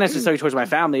 and not necessarily towards my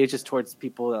family. It's just towards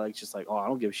people that oh, I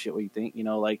don't give a shit what you think,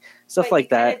 like stuff But like you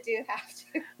kinda that. do have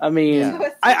to. I mean, Yeah.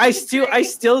 I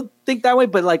still think that way,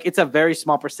 but it's a very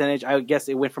small percentage. I guess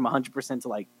it went from 100%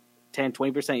 to 10,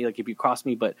 20%. Like if you cross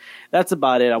me, but that's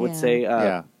about it. I would Yeah. say.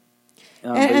 Yeah.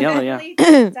 But And- yeah.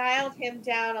 Definitely dialed him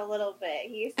down a little bit.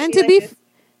 He used to And be to be this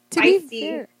To be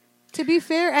feisty.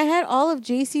 fair, I had all of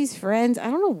JC's friends.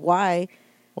 I don't know why.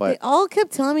 What? They all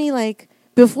kept telling me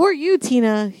before you,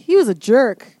 Tina, he was a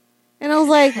jerk. And I was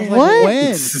like, Like, what? when? I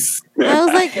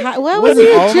was like, why was Was he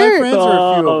it a all my jerk? friends? Or a few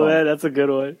of Oh them? man, that's a good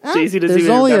one. Huh? Jay-Z doesn't There's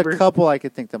even only remember. a couple I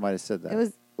could think that might have said that. It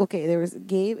was okay. There was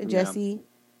Gabe and Yeah. Jesse.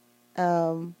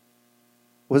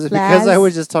 Was it because I Laz.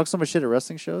 would just talk so much shit at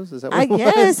wrestling shows? Is that what I it was?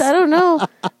 guess I don't know.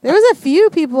 There was a few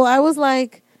people. I was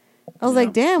like, Yeah.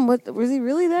 damn, what was he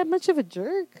really that much of a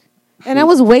jerk? And I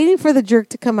was waiting for the jerk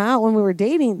to come out when we were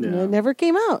dating. Yeah. It never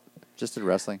came out. Just at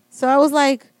wrestling. So I was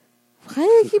like, why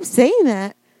do they keep saying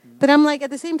that? But I'm like,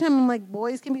 at the same time, I'm like,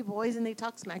 boys can be boys and they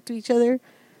talk smack to each other.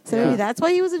 So Yeah. maybe that's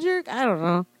why he was a jerk. I don't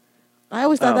know. I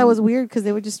always thought that was weird because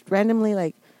they would just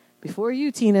randomly before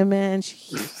you, Tina, man.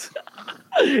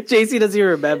 JC doesn't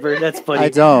even remember. That's funny. I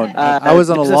don't. I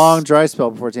was on a just- long dry spell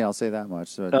before 10. I'll say that much.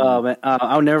 So, Oh man,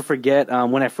 I'll never forget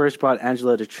when I first brought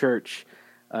Angela to church,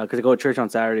 because I go to church on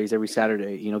Saturdays every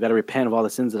Saturday. Got to repent of all the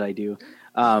sins that I do.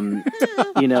 All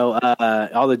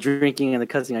the drinking and the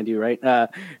cussing I do. Right.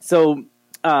 So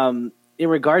in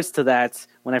regards to that,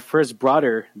 when I first brought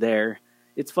her there,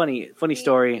 it's funny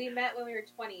story. We met when we were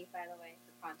 20, by the way,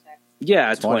 for context.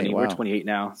 Yeah, 20, 20. We're wow. 28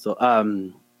 now.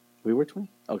 So we were 20.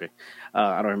 Okay,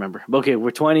 I don't remember. But okay,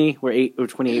 we're 20. We're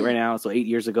 28 right now. So 8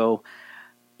 years ago,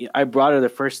 I brought her the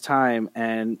first time,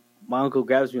 and my uncle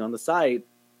grabs me on the side,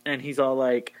 and he's all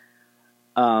like,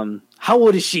 "How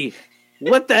old is she?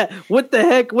 What the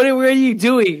heck? What are you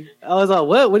doing?" I was like,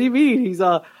 "What? What do you mean?" He's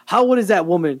how old is that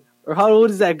woman? Or how old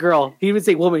is that girl? He didn't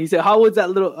say woman. He said, how old's that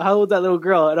little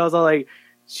girl? And I was all like,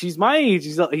 she's my age.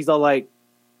 He's all like,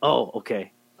 oh,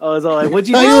 okay. I was all like, what'd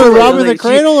you Oh, think? you were Like, robbing the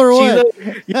cradle or what?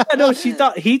 Yeah, no,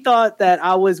 he thought that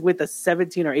I was with a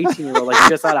 17 or 18-year-old,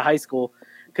 just out of high school.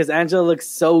 Because Angela looks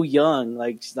so young.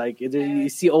 You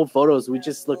see old photos. We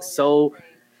just look so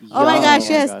young. Oh my gosh,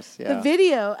 my yes. gosh, yeah. The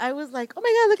video. I was like, oh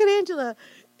my God, look at Angela.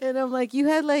 And I'm like, you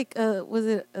had was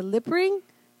it a lip ring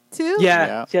too? Yeah,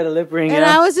 Yeah. she had a lip ring. And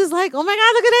yeah. I was just like, oh my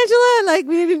God, look at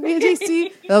Angela. Me and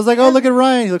JC. I was like, oh, look at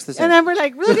Ryan. He looks the same. And we're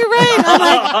like, look at Ryan. I'm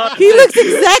like, he looks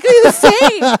exactly the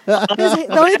same.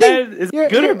 The only thing, Is you're-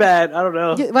 it good or you're- bad? I don't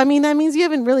know. I mean, that means you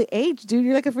haven't really aged, dude.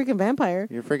 You're like a freaking vampire.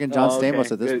 You're freaking John Oh, okay.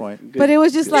 Stamos at this Good, point. good. But it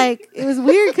was just it was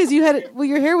weird because you had,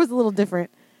 your hair was a little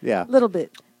different. Yeah. A little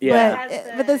bit. Yeah.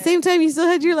 But at the same time, you still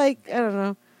had your, I don't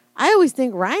know. I always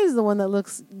think Ryan's the one that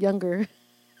looks younger.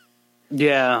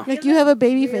 Yeah. Like you have a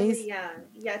baby Really face. young.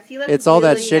 Yes, he looks It's all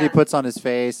that really shit he young. puts on his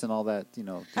face and all that,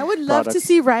 I would love to products.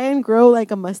 see Ryan grow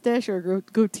a mustache or a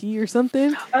goatee or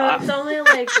something. It's only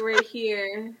right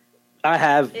here. I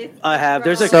have.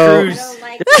 There's a So- cruise. I don't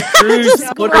like Cruise it.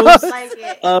 I photos don't like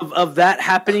it. of that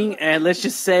happening, and let's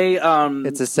just say,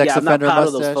 It's a sex I'm not offender proud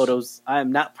of mustache? those photos. I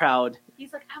am not proud.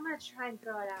 He's like, I'm gonna try and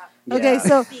grow it out. Okay, Yeah.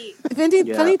 so See, the funny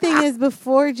Yeah. thing is,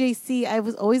 before JC, I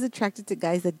was always attracted to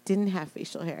guys that didn't have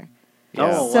facial hair.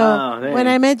 Yeah. Oh So wow! dang. when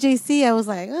I met JC, I was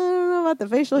like, I don't know about the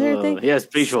facial hair thing. He has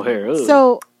facial hair. Ugh.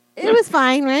 So it was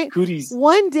fine, right? cooties.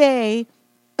 One day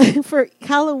for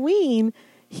Halloween,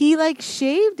 he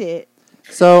shaved it.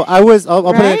 So I'll put it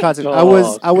in Right? context. Oh, I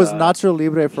was God. Nacho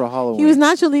Libre for Halloween. He was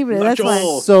Nacho Libre. That's why.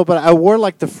 Nacho. So, but I wore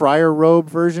the friar robe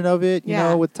version of it, you Yeah.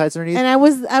 know, with tights underneath. And I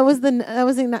was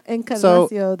Encarnacio,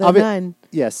 So, the I'll be- nun.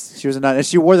 Yes, she was a nun, and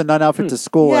she wore the nun outfit to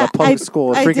school Yeah, at a public I-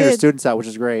 school, I freaking her did. students out, which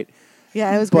is great.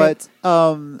 Yeah, it was great.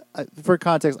 But for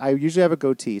context, I usually have a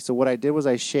goatee. So what I did was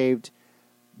I shaved,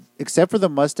 except for the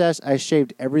mustache, I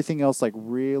shaved everything else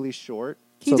really short.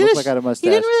 So it looked like I had a He mustache.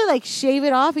 didn't really shave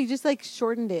it off. He just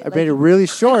shortened it. I made it really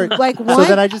short. like So one.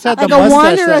 then I just had the like a one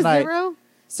mustache or that a night. zero.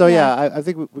 So Yeah. I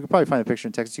think we could probably find a picture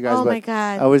and text you guys. Oh but my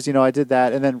God. I was, I did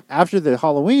that, and then after the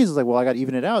Halloweens, I was like, well, I got to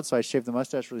even it out, so I shaved the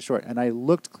mustache really short, and I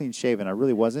looked clean shaven. I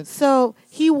really wasn't. So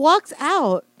he walks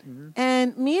out, Mm-hmm.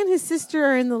 and me and his sister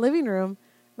are in the living room,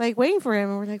 like waiting for him,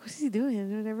 and we're like, "What's he doing?"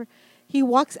 And whatever. He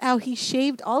walks out. He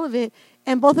shaved all of it,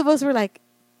 and both of us were like,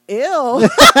 "Ew!" And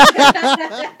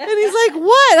he's like,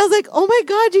 "What?" I was like, "Oh my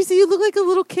God, JC, you look like a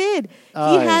little kid."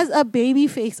 Oh, He yeah. has a baby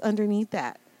face underneath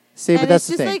that. See, And but that's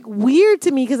it's the just thing. like weird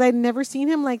to me because I'd never seen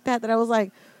him like that. That I was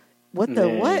like, "What the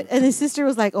Yeah. what?" And his sister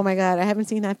was like, "Oh my God, I haven't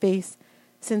seen that face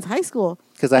since high school."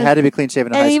 Because I had to be clean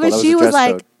shaven in And high school. even That was she the was dress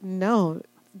like, code. "No,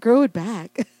 grow it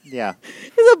back." Yeah.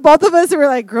 So both of us were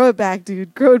like, "Grow it back,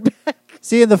 dude. Grow it back."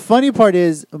 See, and the funny part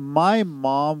is, my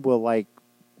mom will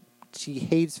she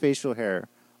hates facial hair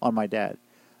on my dad.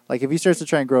 Like, if he starts to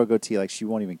try and grow a goatee, she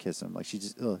won't even kiss him. Like, she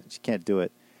can't do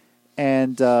it.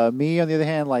 And me, on the other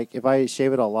hand, if I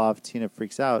shave it all off, Tina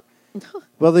freaks out.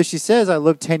 Well, she says I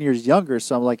look 10 years younger,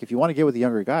 so I'm like, if you want to get with a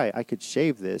younger guy, I could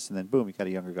shave this, and then boom, you got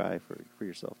a younger guy for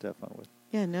yourself to have fun with.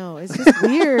 Yeah, no, it's just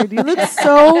weird. You look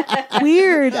so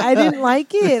weird. I didn't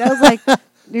like it. I was like,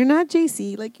 "You're not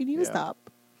JC. Like, you need to Yeah. stop.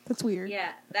 That's weird." Yeah,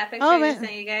 that picture Oh, I man.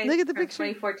 sent you guys. Look at the from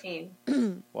picture.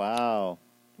 2014. Wow.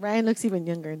 Ryan looks even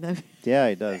younger in that. Yeah,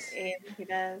 he does. And he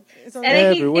does. It's on And there.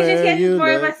 then it's Everywhere just getting you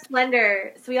more of look. a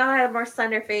slender. So we all had a more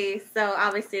slender face. So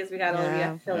obviously, as we got older, we Yeah.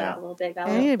 got to fill Yeah. out a little bit. Got a I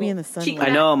little need to be cool. in the sun. Cheek more. I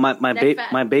know my Neck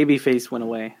fat. my baby face went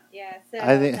away. Yeah. So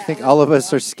I that think was all of us,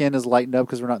 cool. our skin is lightened up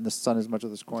because we're not in the sun as much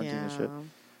with this quarantine and shit.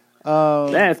 Yeah.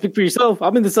 Man, speak for yourself.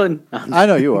 I'm in the sun. I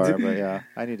know you are, but yeah,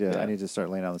 I need to. Yeah. I need to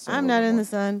start laying out in the sun. I'm not in the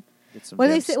sun. What What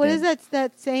do they say? What is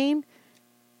that saying?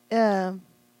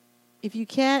 If you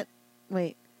can't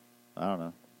wait, I don't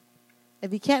know.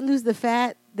 if you can't lose the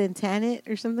fat, then tan it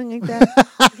or something like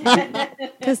that.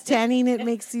 Because tanning it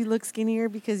makes you look skinnier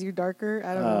because you're darker.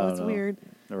 I don't know. It's know. weird.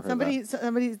 Never heard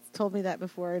Somebody told me that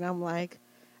before, and I'm like,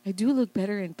 I do look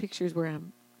better in pictures where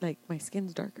I'm like my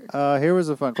skin's darker. that. Here was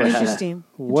a fun question. Interesting.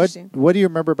 What Interesting. What do you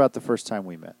remember about the first time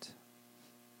we met?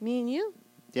 Me and you.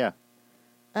 Yeah.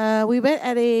 We met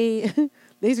at a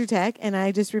laser tag, and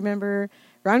I just remember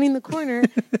rounding the corner,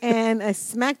 and I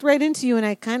smacked right into you, and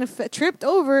I kind of tripped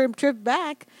over and tripped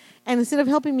back, and instead of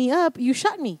helping me up, you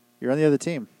shot me. You're on the other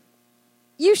team.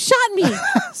 You shot me.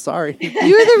 Sorry. You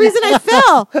were the reason I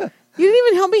fell. You didn't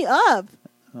even help me up.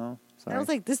 Oh, sorry. I was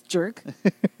like, this jerk.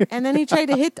 And then he tried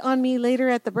to hit on me later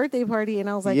at the birthday party, and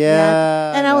I was like,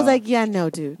 Yeah, And I I was know. like, yeah, no,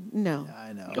 dude, no.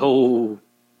 I know. Oh,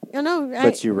 No,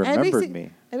 But you remembered me.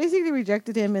 I basically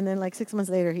rejected him, and then 6 months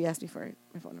later, he asked me for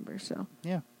my phone number. So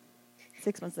Yeah.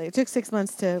 6 months later, it took 6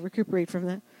 months to recuperate from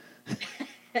that.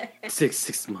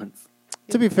 6 months.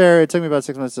 To be fair, it took me about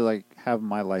 6 months to have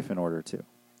my life in order too.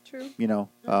 True.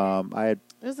 I had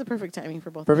It was the perfect timing for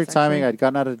both. perfect of us, timing. actually. I'd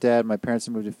gotten out of debt. My parents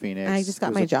had moved to Phoenix. And I just got It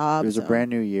was my job, It was a so. brand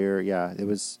new year. Yeah, it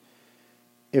was.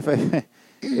 If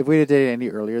if we had dated any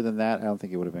earlier than that, I don't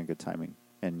think it would have been good timing.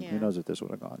 And Yeah. who knows if this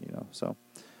would have gone. So.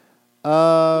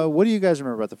 What do you guys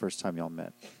remember about the first time y'all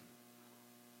met?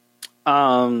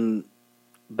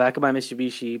 Back of my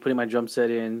Mitsubishi, putting my drum set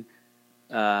in.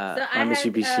 So My I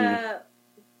Mitsubishi. had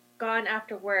gone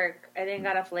after work. I then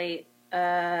got off late in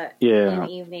Yeah. the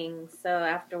evening. So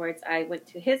afterwards, I went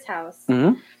to his house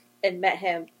Mhm. and met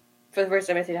him for the first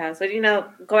time I see the house. But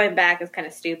going back is kind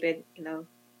of stupid.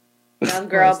 Young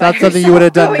girl. Well, it's by not something you would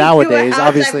have done herself going to a nowadays, house I've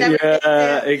obviously. never been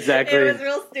Yeah, to. exactly. It was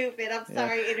real stupid. I'm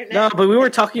sorry, internet. No, but we were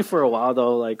talking for a while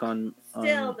though, on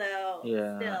Still though.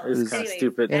 yeah, Still. it was kinda Anyways,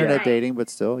 stupid. that Internet night- dating, but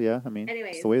still, yeah. I mean,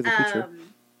 Anyways, it's the way of the future.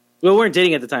 we weren't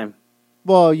dating at the time.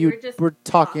 Well, we you were just were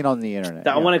talking on the internet.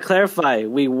 I want to clarify,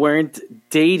 we weren't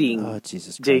dating. Oh,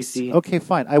 Jesus Christ. JC. Okay,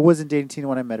 fine. I wasn't dating Tina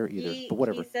when I met her either, He, but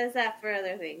whatever. He says that for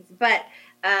other things, but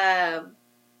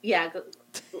yeah.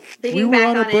 We Thinking were back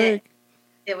on a on it, break.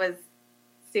 it was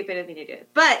stupid of me to do it.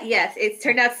 But yes, it's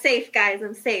turned out safe, guys.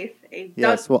 I'm safe.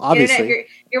 Yes, well, Internet, obviously.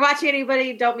 you're watching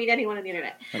anybody. Don't meet anyone on the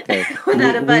internet. Okay.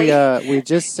 Without a buddy. we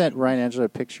just sent Ryan and Angela a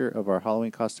picture of our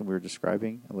Halloween costume we were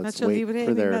describing. Let's Nacho wait Libre,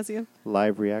 for their Ignacio.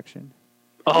 live reaction.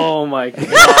 Oh my god,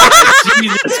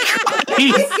 Jesus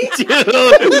Christ, dude!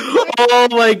 Oh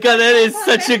my god, that is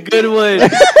such a good one.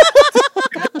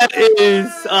 That is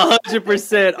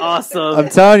 100% awesome. I'm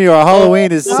telling you, our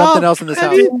Halloween is something else in this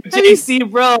house. JC,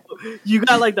 bro, you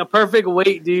got the perfect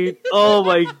weight, dude. Oh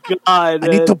my god, I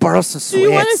need to man. borrow some Do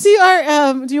you want to sweats. see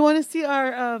our? Do you want to see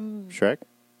our? Shrek?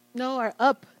 No, our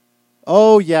up.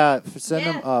 Oh, yeah. Send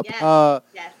Yes, them up. yes.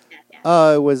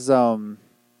 Yes. It was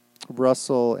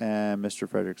Russell and Mr.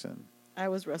 Fredrickson. I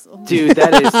was Russell. Dude,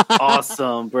 that is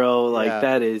awesome, bro. Yeah.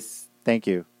 That is. Thank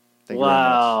you. Thank you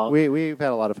Wow. very much. We've had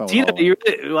a lot of fun with Tina, all of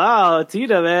them. wow,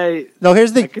 Tina, man. No,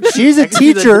 here's the I thing. could- She's a I could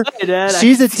see the teacher. good, man. I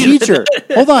She's a could see the teacher.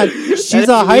 good. Hold on. She's That's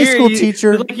a high weird. school You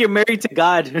teacher. look like you're married to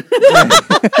God.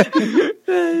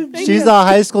 She's a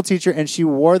high school teacher, and she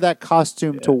wore that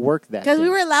costume to work that Because day. we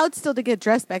were allowed still to get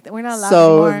dressed back then. We're not allowed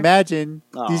So anymore. imagine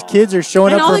these Aw. kids are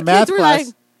showing And up all for the math kids were class.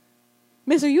 like,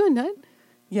 Miss, are you a nun?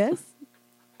 Yes.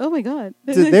 Oh my God.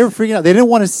 Dude, they were freaking out. They didn't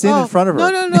want to sit in front of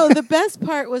her. No. The best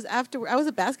part was after I was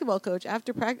a basketball coach.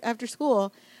 After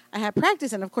school, I had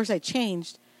practice, and of course, I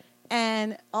changed.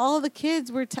 And all the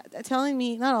kids were telling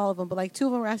me, not all of them, but like 2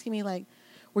 of them were asking me, like,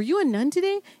 "Were you a nun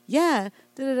today?" Yeah.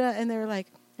 Da-da-da. And they were like,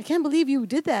 "I can't believe you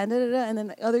did that." Da-da-da. And then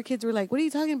the other kids were like, "What are you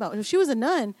talking about? She was a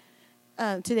nun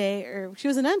today, or she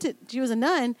was a nun. She was a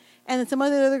nun." And then some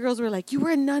other girls were like, "You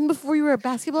were a nun before you were a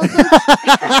basketball coach?"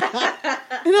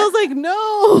 And I was like,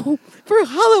 "No, for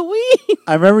Halloween."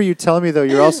 I remember you telling me, though,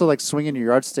 you're also like swinging your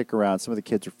yardstick around. Some of the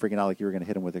kids were freaking out like you were going to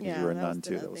hit them with it because you were a that nun, was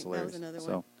too. another That was thing. hilarious. That was another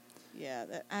So, one. Yeah.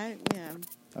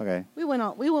 okay.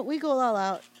 We go all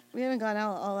out. We haven't gone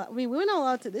all out. I mean, we went all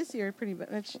out to this year pretty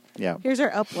much. Yeah. Here's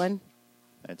our up one.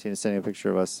 And Tina's sending a picture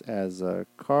of us as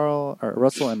Russell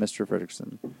and Mr.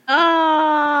 Fredrickson.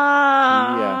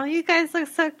 Oh, you guys look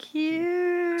so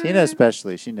cute. Tina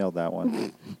especially. She nailed that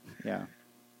one. Yeah.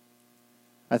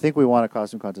 I think we won a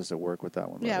costume contest at work with that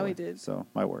one. by Yeah, the way. we did. So,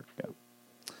 my work, yeah.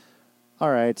 All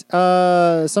right.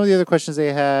 Some of the other questions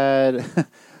they had.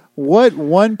 What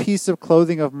one piece of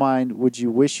clothing of mine would you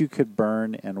wish you could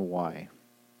burn and why?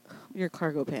 Your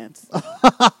cargo pants.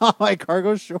 My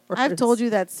cargo shorts. I've told you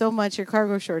that so much. Your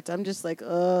cargo shorts. I'm just like,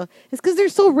 It's because they're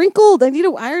so wrinkled. I need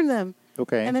to iron them.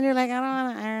 Okay. And then you're like, I don't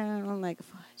want to iron them. I'm like,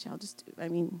 fudge. I'll just do. I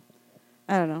mean,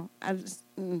 I don't know. I just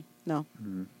no.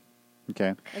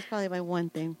 Okay. That's probably my one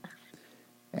thing.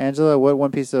 Angela, what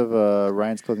one piece of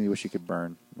Ryan's clothing you wish you could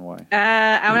burn and why?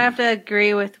 I'm gonna have to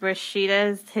agree with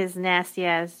Rashida's. His nasty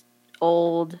ass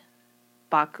old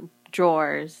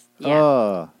drawers.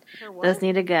 Yeah, those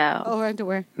need to go. Oh,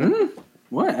 underwear.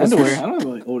 What? Underwear? I don't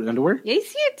know old underwear.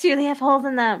 Yes, you do. They have holes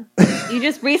in them. I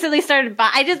just recently started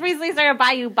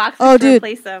buying you boxes Oh, to dude.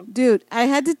 replace them. Dude, I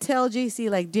had to tell JC,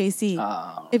 like, JC,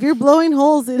 Oh. if you're blowing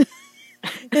holes in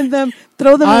them,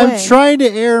 throw them I'm away. trying to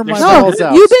air my No, balls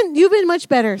out. You've been much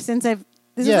better since I've.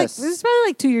 Yes. This is probably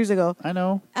like 2 years ago. I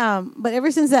know. But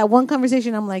ever since that one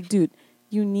conversation, I'm like, dude,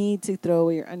 you need to throw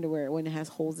away your underwear when it has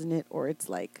holes in it, or it's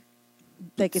like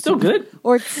it's Still good.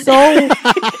 or it's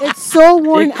so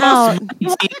worn It costs out.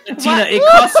 money, Tina. It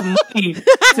costs money.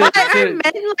 Why are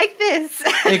men like this?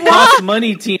 It costs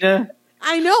money, Tina.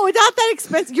 I know it's not that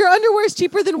expensive. Your underwear is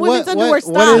cheaper than women's underwear. what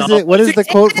Stop. is it? What is the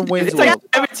quote from Wayne's It's like World?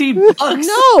 $17.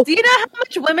 No. Do you know how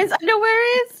much women's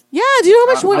underwear is? Yeah. Do you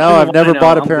know how much? Uh-uh. No, I've never I know,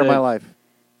 bought a I'm pair in my good. life.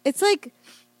 It's like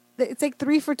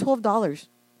 3 for $12.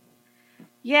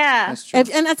 Yeah. That's true.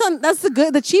 And that's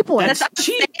the cheap one. That's on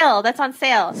cheap. sale. That's on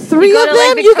sale. 3 You go of to, like,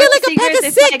 them, you get like a Victoria's pack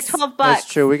of Secrets, it's 6. like $12. That's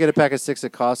true. We get a pack of 6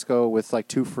 at Costco with like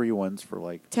 2 free ones for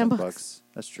like $10.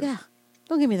 That's true. Yeah.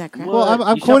 Don't give me that crap. Well, I'm You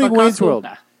shop quoting at Wayne's Costco? World.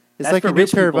 Nah. It's That's like for a new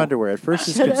rich pair of people. underwear. At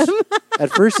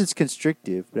first, it's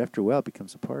constrictive, but after a while, it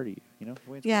becomes a party. You know?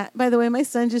 Wayne's Yeah. By the way, my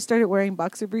son just started wearing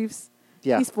boxer briefs.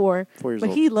 Yeah. He's 4, 4 years but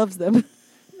old. he loves them.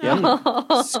 Yep.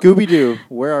 Scooby Doo,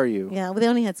 where are you? Yeah, but they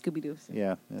only had Scooby Doo.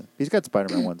 Yeah. He's got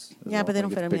Spider-Man ones. as Yeah, well but they when don't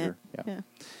he fit gets him yet.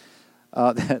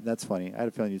 bigger. Yeah. That's funny. I had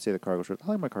a feeling you'd say the cargo shorts. I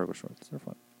like my cargo shorts. They're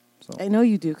fun. So I know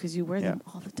you do because you wear them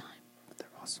Yeah. all the time. they're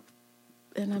awesome.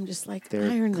 And I'm just like, They're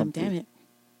iron them, comfy. damn it.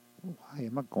 Why?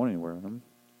 I'm not going anywhere with them.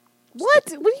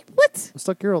 What? What? I'm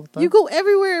stuck here all the time. You go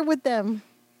everywhere with them.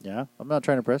 Yeah. I'm not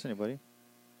trying to impress anybody.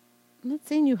 I'm not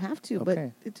saying you have to, but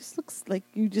Okay. it just looks like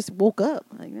you just woke up.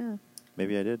 Like, yeah,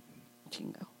 Maybe I did.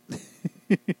 chingo.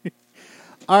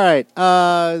 All right.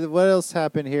 What else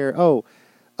happened here? Oh,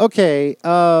 okay.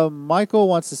 Michael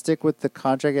wants to stick with the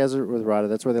contract as with Rada.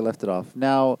 That's where they left it off.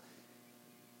 Now,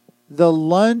 the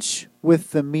lunch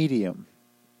with the medium.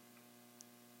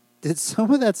 Did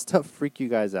some of that stuff freak you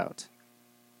guys out?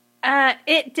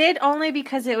 It did only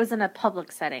because it was in a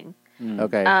public setting.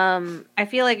 Okay. I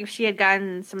feel like if she had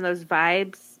gotten some of those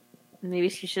vibes, maybe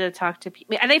she should have talked to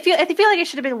people. And I feel like it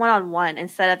should have been one-on-one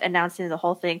instead of announcing the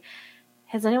whole thing.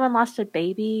 Has anyone lost a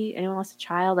baby? Anyone lost a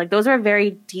child? Like, those are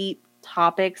very deep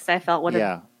topics. I felt would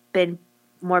have been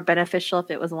more beneficial if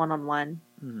it was one-on-one.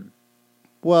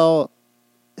 Well,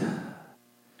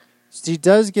 she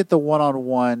does get the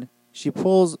one-on-one. She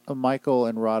pulls Michael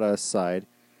and Rada aside.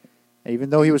 And even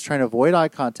though he was trying to avoid eye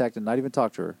contact and not even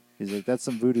talk to her, he's like, that's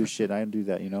some voodoo shit. I don't do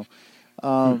that, you know?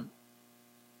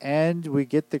 And we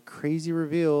get the crazy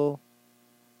reveal.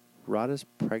 Rada's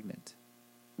pregnant.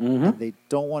 Mm-hmm. And they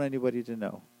don't want anybody to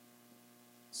know.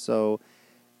 So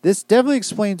this definitely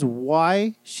explains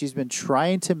why she's been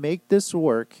trying to make this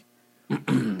work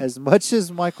as much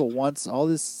as Michael wants all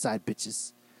his side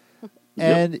bitches.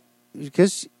 And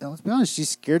because, let's be honest, she's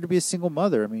scared to be a single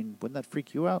mother. I mean, wouldn't that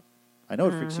freak you out? I know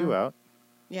it freaks you out.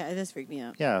 Yeah, it does freak me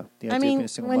out. Yeah. The idea I of mean, being a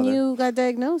single when mother. you got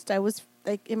diagnosed, I was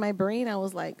like, in my brain, I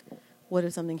was like, what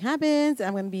if something happens?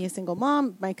 I'm going to be a single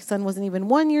mom. My son wasn't even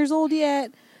 1 year old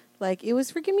yet. Like, it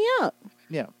was freaking me out.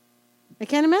 Yeah. I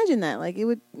can't imagine that. Like, it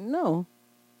would, no.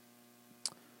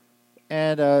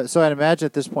 And so I'd imagine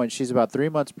at this point she's about 3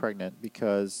 months pregnant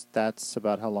because that's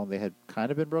about how long they had kind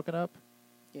of been broken up.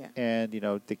 Yeah. And,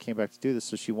 they came back to do this.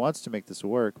 So she wants to make this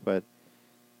work. But,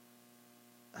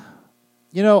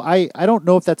 I don't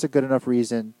know if that's a good enough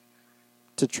reason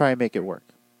to try and make it work.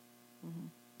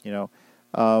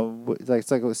 Mm-hmm. It's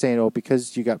like saying,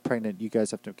 because you got pregnant, you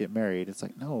guys have to get married. It's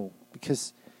like, no,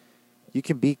 because you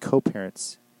can be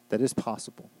co-parents. That is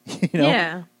possible.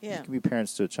 Yeah. Yeah. You can be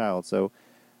parents to a child. So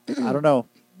I don't know.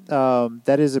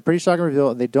 That is a pretty shocking reveal,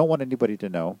 and they don't want anybody to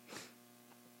know.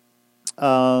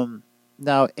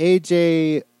 Now,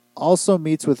 AJ also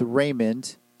meets with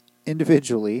Raymond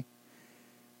individually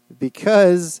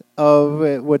because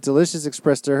of what Delicious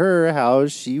expressed to her, how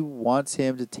she wants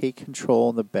him to take control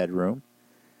in the bedroom,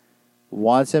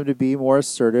 wants him to be more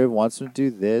assertive, wants him to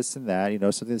do this and that,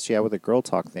 something that she had with the girl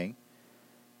talk thing.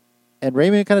 And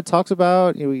Raymond kind of talks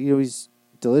about, he's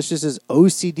Delicious's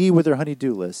OCD with her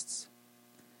honey-do lists.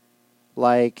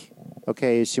 Like,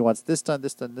 okay, she wants this done,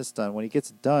 this done, this done. When he gets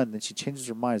it done, then she changes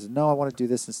her mind. Says, no, I want to do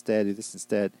this instead, do this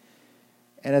instead.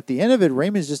 And at the end of it,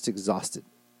 Raymond's just exhausted.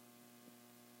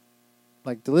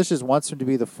 Like, Delicious wants him to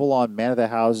be the full-on man of the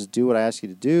house, do what I ask you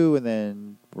to do, and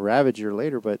then ravage her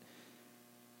later. But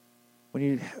when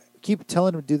you keep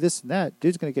telling him to do this and that,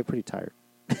 dude's going to get pretty tired.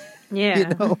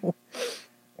 Yeah.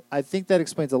 I think that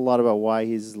explains a lot about why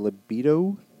his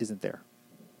libido isn't there.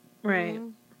 Right.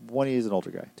 One, he is an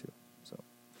older guy, too. So,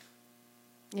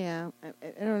 Yeah.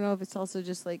 I don't know if it's also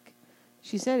just like,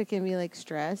 she said it can be like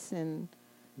stress and...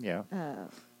 yeah.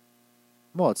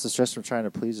 Well, it's the stress from trying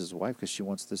to please his wife because she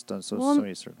wants this done so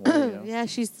many certain ways. Yeah,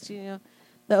 she's, the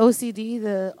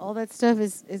OCD, all that stuff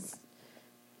is is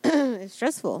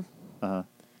stressful. Uh-huh.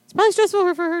 It's probably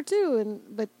stressful for her too,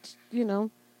 but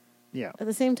Yeah. at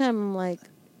the same time, I'm like,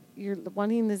 you're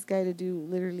wanting this guy to do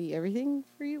literally everything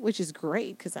for you, which is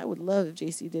great because I would love if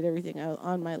JC did everything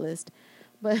on my list,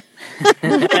 but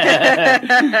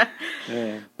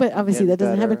but obviously that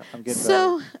doesn't happen. I'm getting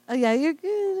So yeah, you're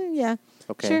good. Yeah,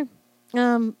 okay. sure.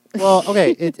 Well,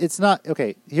 okay, it's not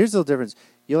okay. Here's the difference.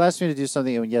 You'll ask me to do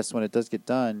something, and yes, when it does get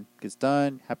done, gets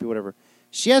done, happy, whatever.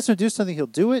 She asks him to do something, he'll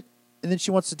do it, and then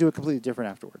she wants to do it completely different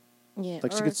afterward. Yeah,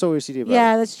 Like she gets so OCD about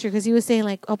yeah, it. that's true. Because he was saying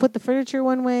like, I'll put the furniture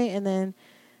one way, and then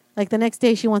like the next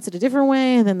day she wants it a different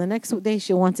way, and then the next day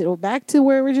she wants it back to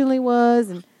where it originally was,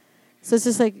 and so it's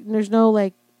just like there's no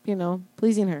like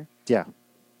pleasing her. Yeah.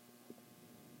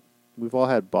 We've all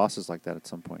had bosses like that at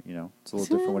some point. It's a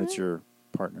little different when it's your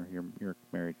partner, your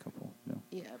married couple.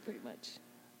 Yeah, pretty much.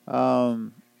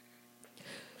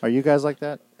 Are you guys like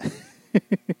that?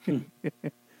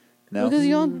 No.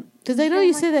 Because I know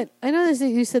you said that. I know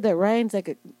you said that Ryan's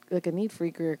like a neat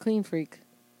freak or a clean freak.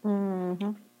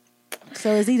 Mm-hmm.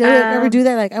 So is he ever do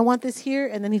that? Like, I want this here,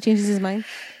 and then he changes his mind.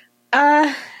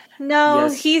 No,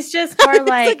 Yes. he's just more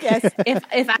like Yes.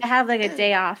 if I have like a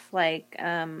day off, like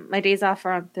my days off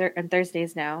are on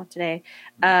Thursdays now today.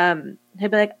 He'll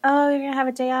be like, "Oh, you're gonna have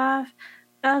a day off?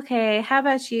 Okay, how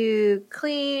about you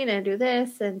clean and do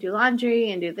this and do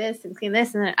laundry and do this and clean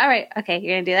this and then all right, okay,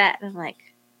 you're gonna do that." And I'm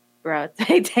like, "Bro, it's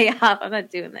my day off. I'm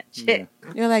not doing that shit."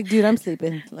 You're like, dude, I'm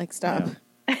sleeping. Like, stop.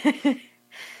 Yeah.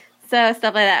 So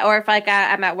stuff like that, or if like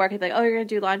I'm at work, he's like, "Oh, you're gonna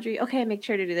do laundry? Okay, make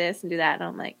sure to do this and do that." And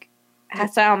I'm like,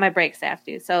 so on my breaks I have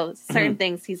to. So certain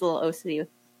things, he's a little OCD with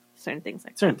certain things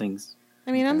like Certain things.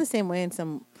 I mean, I'm Okay. the same way in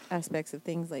some aspects of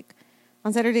things. Like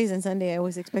on Saturdays and Sunday, I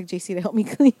always expect JC to help me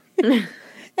clean,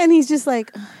 and he's just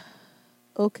like,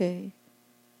 okay.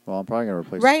 Well, I'm probably going to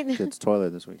replace Right. the kid's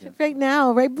toilet this weekend. Right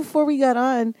now, right before we got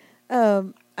on,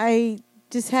 I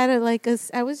just had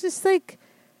I was just like,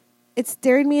 it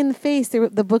stared me in the face.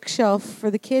 The bookshelf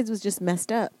for the kids was just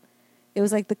messed up. It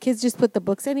was like the kids just put the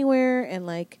books anywhere, and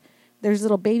like there's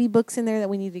little baby books in there that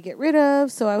we need to get rid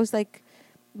of. So I was like,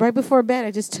 right before bed,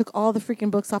 I just took all the freaking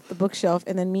books off the bookshelf,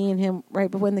 and then me and him, right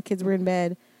before when the kids were in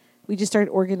bed, we just started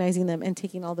organizing them and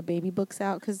taking all the baby books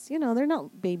out because they're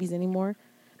not babies anymore.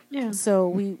 Yeah. So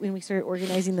when we started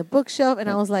organizing the bookshelf, and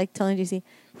I was like telling JC,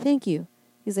 "Thank you."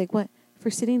 He's like, "What?" "For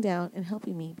sitting down and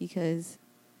helping me, because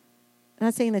I'm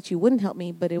not saying that you wouldn't help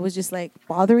me, but it was just like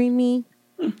bothering me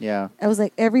Yeah. I was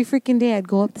like, every freaking day I'd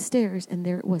go up the stairs, and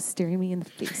there it was staring me in the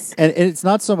face. And it's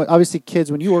not so much, obviously,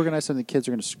 kids, when you organize something, kids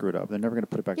are going to screw it up. They're never going to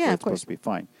put it back Yeah, where of it's supposed to be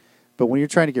fine. But when you're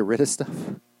trying to get rid of stuff,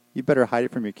 you better hide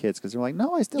it from your kids because they're like,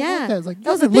 no, I still Yeah. want that. It's like, That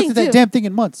you was the haven't looked thing, at that too. damn thing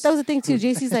in months. That was the thing too.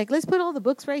 JC's like, let's put all the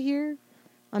books right here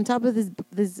on top of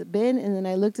this bin, and then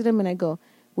I looked at him and I go,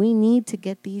 we need to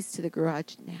get these to the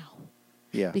garage now.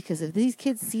 Yeah. Because if these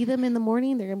kids see them in the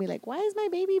morning, they're gonna be like, why is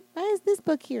this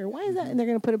book here? Why is that? And they're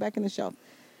gonna put it back in the shelf.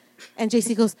 And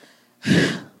JC goes,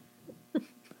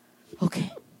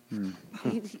 okay.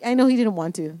 I know he didn't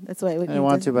want to. That's why I didn't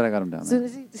want to, but I got him down As there.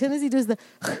 soon as he does the,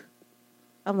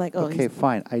 I'm like, oh, Okay,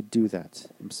 fine. I do that.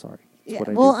 I'm sorry. It's yeah. what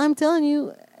I Well, do. I'm telling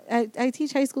you, I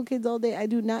teach high school kids all day. I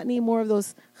do not need more of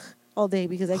those all day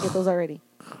because I get those already.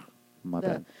 My the-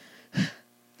 bad.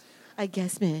 I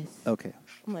guess, Miss. Okay.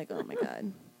 I'm like, oh my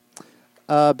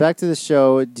god. Back to the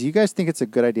show. Do you guys think it's a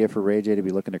good idea for Ray J to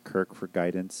be looking to Kirk for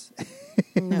guidance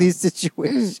in No. these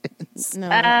situations? No.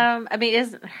 I mean, it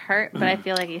doesn't hurt, but I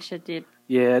feel like you should do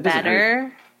Yeah, it doesn't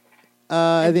hurt. better.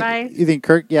 I Advice? think you think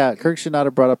Kirk. Yeah, Kirk should not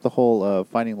have brought up the whole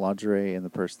finding lingerie in the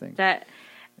purse thing. That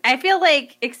I feel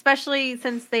like, especially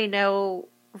since they know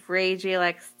Ray J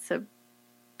likes to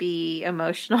be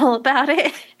emotional about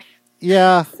it.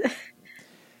 Yeah,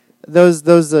 those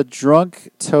drunk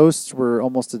toasts were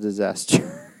almost a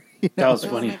disaster. You That was Oh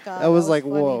funny. my God, I was like,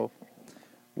 funny. whoa,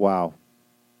 wow.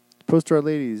 Poster our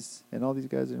ladies, and all these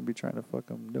guys are gonna be trying to fuck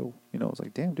them. No, I was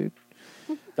like, damn, dude.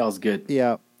 That was good.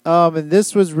 Yeah. And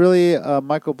this was really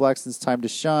Michael Blackson's time to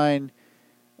shine.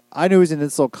 I knew he was in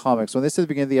Insult Comics. When they said at the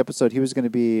beginning of the episode he was going to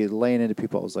be laying into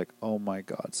people, I was like, oh my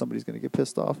God, somebody's going to get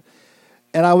pissed off.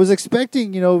 And I was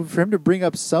expecting, for him to bring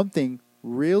up something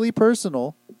really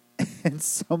personal and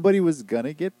somebody was going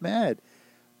to get mad.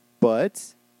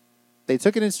 But they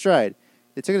took it in stride.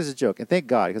 They took it as a joke. And thank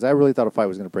God, because I really thought a fight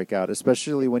was going to break out,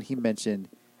 especially when he mentioned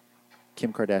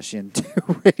Kim Kardashian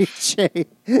to Ray J,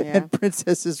 Yeah. and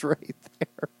Princess is right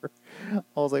there.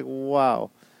 I was like,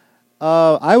 wow.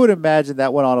 I would imagine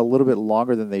that went on a little bit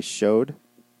longer than they showed.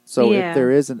 So Yeah. if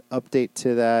there is an update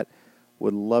to that,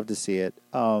 would love to see it.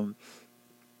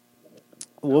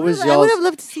 What was I y'all's? would have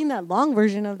loved to seen that long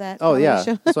version of that. Oh comedy yeah,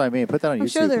 show. that's what I mean. Put that on I'm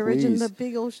YouTube, sure the please.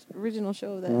 big old original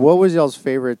show of that. What was y'all's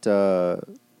favorite?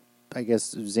 I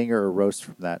guess zinger or roast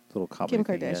from that little comedy. Kim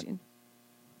thing you had? Kardashian.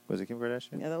 Was it Kim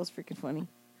Kardashian? Yeah, that was freaking funny.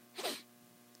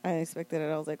 I didn't expect it.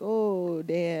 I was like, oh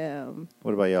damn.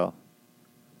 What about y'all?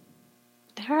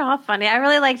 They're all funny. I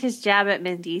really liked his jab at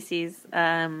Mendices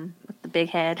with the big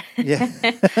head. Yeah.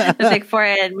 The big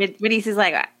forehead. Mendices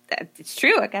like, it's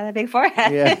true. I got a big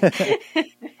forehead. Yeah.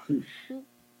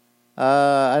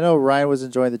 I know Ryan was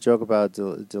enjoying the joke about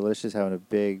Delicious having a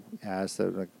big ass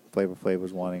that like Flavor Flav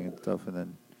was wanting and stuff, and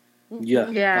then Yeah,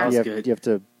 Yeah. that was you good. have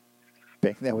to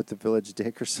bang that with the Village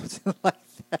Dick or something like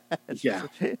that. Yeah.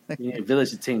 Yeah, Village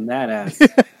to tame that ass.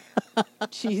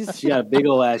 Jeez. She got a big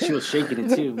old ass. She was shaking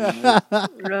it too. Man.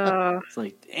 It's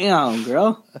like, damn,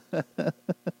 girl. It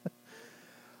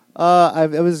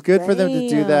was good for them to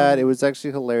do that. Damn. It was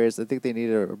actually hilarious. I think they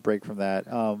needed a break from that.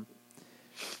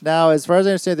 Now, as far as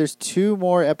I understand, there's 2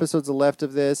 more episodes left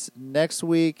of this. Next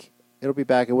week, it'll be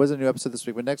back. It was a new episode this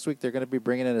week, but next week they're going to be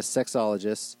bringing in a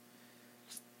sexologist.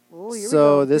 Oh, here we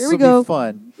So go. this Here will we go. be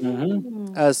fun.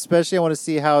 Mm-hmm. Especially, I want to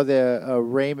see how the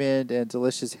Raymond and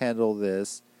Delicious handle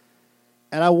this.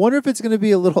 And I wonder if it's going to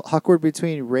be a little awkward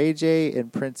between Ray J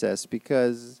and Princess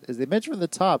because, as they mentioned from the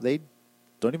top, they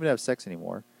don't even have sex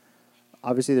anymore.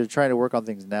 Obviously, they're trying to work on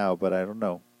things now, but I don't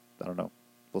know.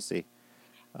 We'll see.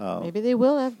 Maybe they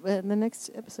will have in the next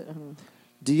episode. I don't know.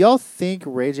 Do y'all think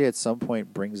Ray J at some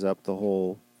point brings up the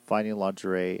whole finding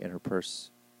lingerie in her purse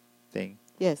thing?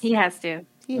 Yes, He has to.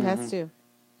 he has to.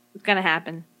 It's going to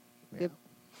happen. Yep.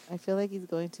 I feel like he's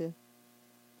going to.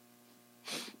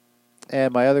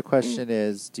 And my other question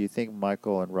is, do you think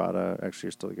Michael and Rada actually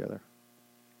are still together?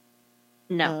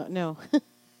 No. No. Yeah,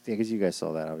 because you guys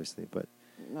saw that, obviously, but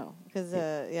No, because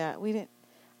yeah, we didn't.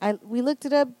 We looked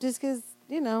it up just because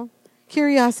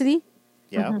curiosity,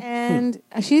 yeah. and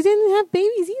she didn't have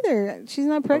babies either. She's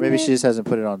not Or pregnant. maybe she just hasn't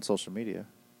put it on social media.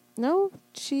 No,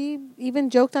 she even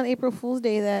joked on April Fool's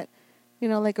Day that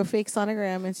like a fake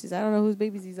sonogram, and she's I don't know whose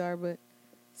babies these are, but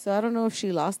so I don't know if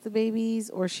she lost the babies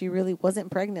or she really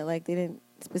wasn't pregnant. Like they didn't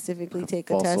specifically take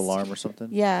a False test. alarm or something?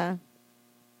 Yeah.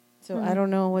 So I don't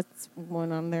know what's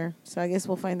going on there. So I guess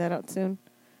we'll find that out soon.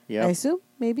 Yeah. I assume,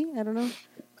 maybe. I don't know.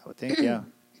 I would think, yeah.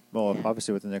 Well,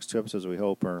 obviously with the next 2 episodes, we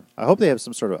hope, or I hope they have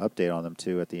some sort of update on them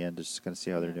too at the end, just kind of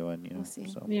see how they're doing. We'll see.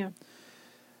 So. Yeah.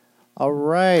 All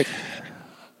right,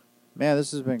 Man,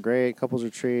 this has been great. Couples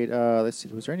retreat. Let's see.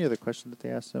 Was there any other question that they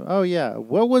asked him? Oh, yeah.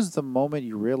 What was the moment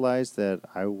you realized that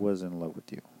I was in love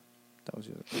with you? That was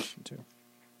the other question, too.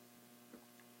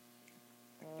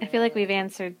 I feel like we've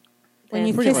answered. When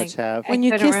you Pretty kiss- much have. When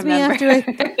you couldn't kissed me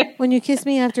remember. when you kissed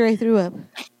me after I threw up.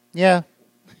 Yeah.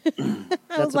 I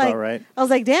That's was like, about right. I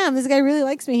was like, damn, this guy really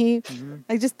likes me. Mm-hmm.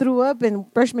 I just threw up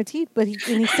and brushed my teeth, but he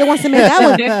still wants to make out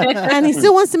with me. And he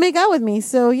still wants to make out with me.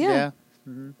 So yeah.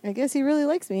 I guess he really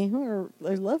likes me or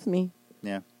loves me.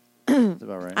 Yeah. That's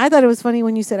about right. I thought it was funny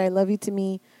when you said I love you to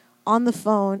me on the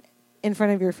phone in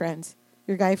front of your friends,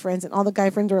 your guy friends, and all the guy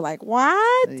friends were like,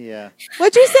 "What? Yeah.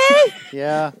 What'd you say?"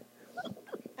 Yeah.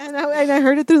 And I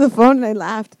heard it through the phone and I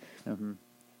laughed. Mm-hmm.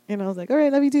 And I was like, "All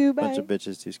right, love you too. Bye." Bunch of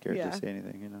bitches too scared Yeah. to say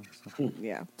anything, you know. So.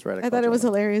 Yeah. That's right. I thought it was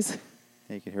hilarious.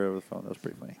 Yeah, you could hear it over the phone. That was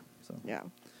pretty funny. So. Yeah.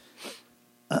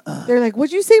 They're like,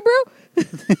 "What'd you say, bro?"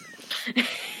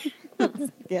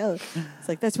 Yeah. It's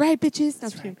like, "That's right, bitches."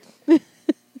 That's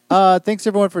right. Thanks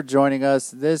everyone for joining us.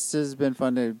 This has been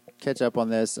fun to catch up on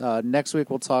this. Next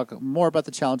week we'll talk more about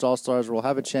the Challenge All-Stars. We'll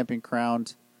have a champion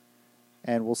crowned,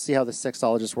 and we'll see how the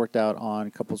sexologist worked out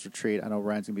on Couples Retreat. I know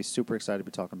Ryan's going to be super excited to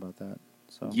be talking about that.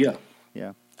 So Yeah.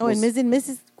 Yeah. Oh, and Ms. and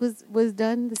Mrs. was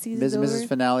done. The season's Ms. and over. Mrs.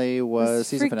 finale was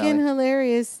season freaking finale.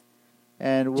 hilarious.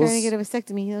 And we'll Trying to get a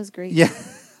vasectomy. That was great. Yeah.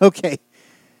 Okay.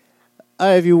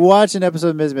 If you watch an episode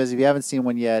of Ms. Ms., if you haven't seen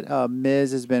one yet,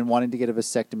 Ms. has been wanting to get a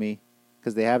vasectomy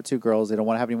because they have 2 girls. They don't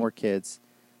want to have any more kids.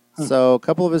 So a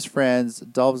couple of his friends,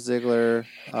 Dolph Ziggler,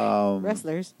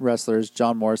 wrestlers,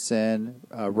 John Morrison,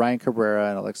 Ryan Cabrera,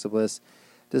 and Alexa Bliss,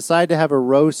 decide to have a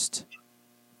roast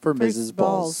for Mrs.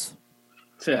 Balls.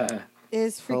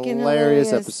 Is freaking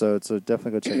Hilarious episode, so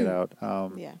definitely go check it out.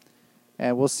 Yeah.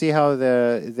 And we'll see how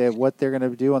what they're going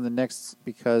to do on the next,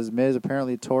 because Miz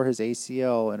apparently tore his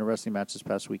ACL in a wrestling match this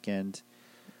past weekend.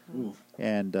 Ooh.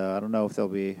 And I don't know if they'll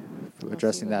be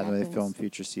addressing what that when they happens. film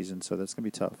future seasons, so that's going to be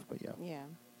tough. But yeah.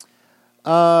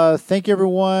 Yeah. Thank you,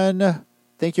 everyone.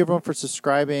 Thank you, everyone, for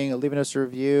subscribing, leaving us a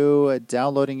review,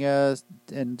 downloading us,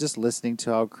 and just listening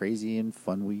to how crazy and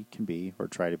fun we can be, or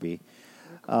try to be.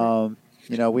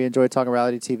 You know, we enjoy talking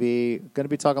reality TV. Going to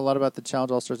be talking a lot about the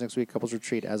Challenge All-Stars next week, Couples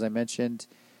Retreat, as I mentioned.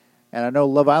 And I know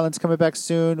Love Island's coming back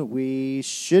soon. We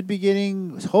should be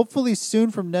getting, hopefully soon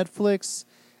from Netflix,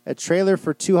 a trailer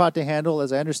for Too Hot to Handle.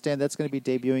 As I understand, that's going to be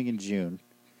debuting in June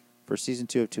for Season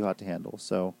 2 of Too Hot to Handle.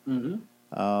 So, And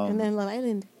then Love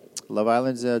Island. Love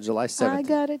Island's July 7th. I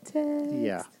got a text.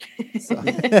 Yeah. So,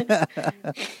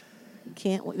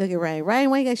 Can't look at Ryan. Ryan,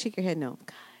 why you gotta shake your head? No.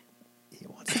 God. he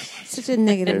wants it. Such a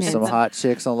negative There's Nancy. some hot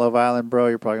chicks on Love Island, bro.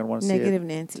 You're probably going to want to see it. Negative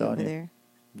Nancy Telling over you. there.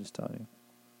 I'm just telling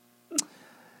you.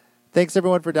 Thanks,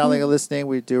 everyone, for downloading and listening.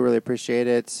 We do really appreciate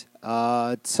it.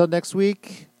 Till next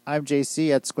week, I'm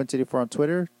JC at Squint84 on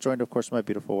Twitter, joined, of course, by my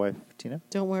beautiful wife, Tina.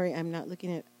 Don't worry, I'm not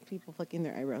looking at people plucking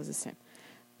their eyebrows this time.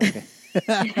 Okay.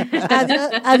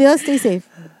 Adios, stay safe.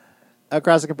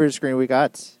 Across the computer screen, we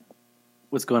got...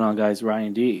 What's going on, guys?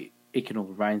 Ryan D. Aiken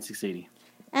over Ryan680.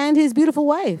 And his beautiful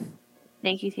wife.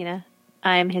 Thank you, Tina.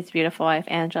 I'm his beautiful wife,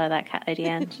 Angela, that cat lady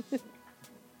Ange.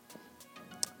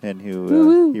 And who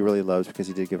Woo-woo. he really loves because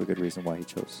he did give a good reason why he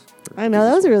chose. I know,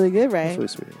 that was really good, That's right? really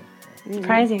sweet.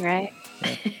 Surprising, right?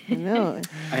 I know.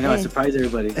 I know, I Hey. surprised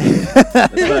everybody.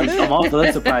 That's what I'm all for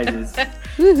those surprises.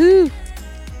 Woohoo.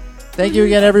 Thank you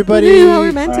again, everybody. Woohoo, how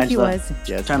romantic Alright, he so- was.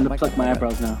 Yes, Time oh to my pluck God, my oh God.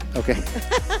 eyebrows now. Okay.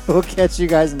 We'll catch you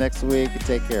guys next week.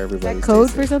 Take care, Is everybody. that Stay code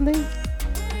safe. for something?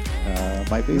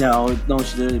 Might be. No,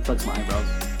 she literally plucks my eyebrows.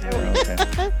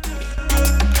 Okay.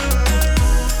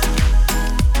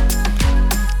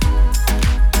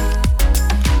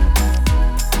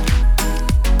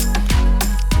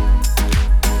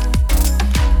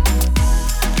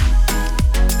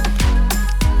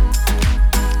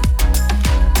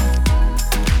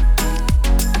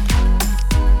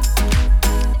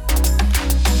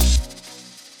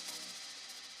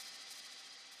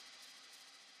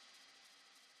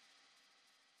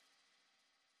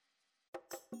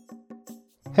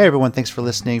 Hey everyone, thanks for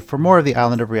listening. For more of the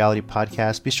Island of Reality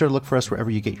podcast, be sure to look for us wherever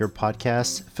you get your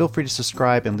podcasts. Feel free to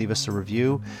subscribe and leave us a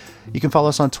review. You can follow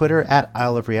us on Twitter at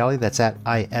Isle of Reality. That's at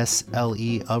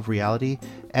ISLE of Reality.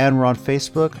 And we're on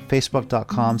Facebook,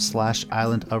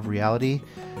 facebook.com/Island of Reality.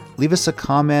 Leave us a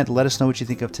comment. Let us know what you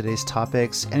think of today's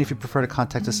topics. And if you prefer to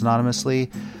contact us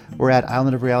anonymously, we're at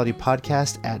Island of Reality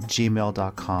podcast at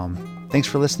gmail.com. Thanks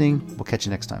for listening. We'll catch you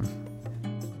next time.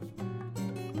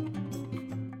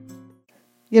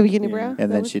 You have a unibrow?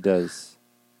 And then she does.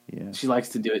 Yeah. She likes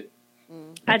to do it.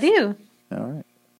 I do. All right.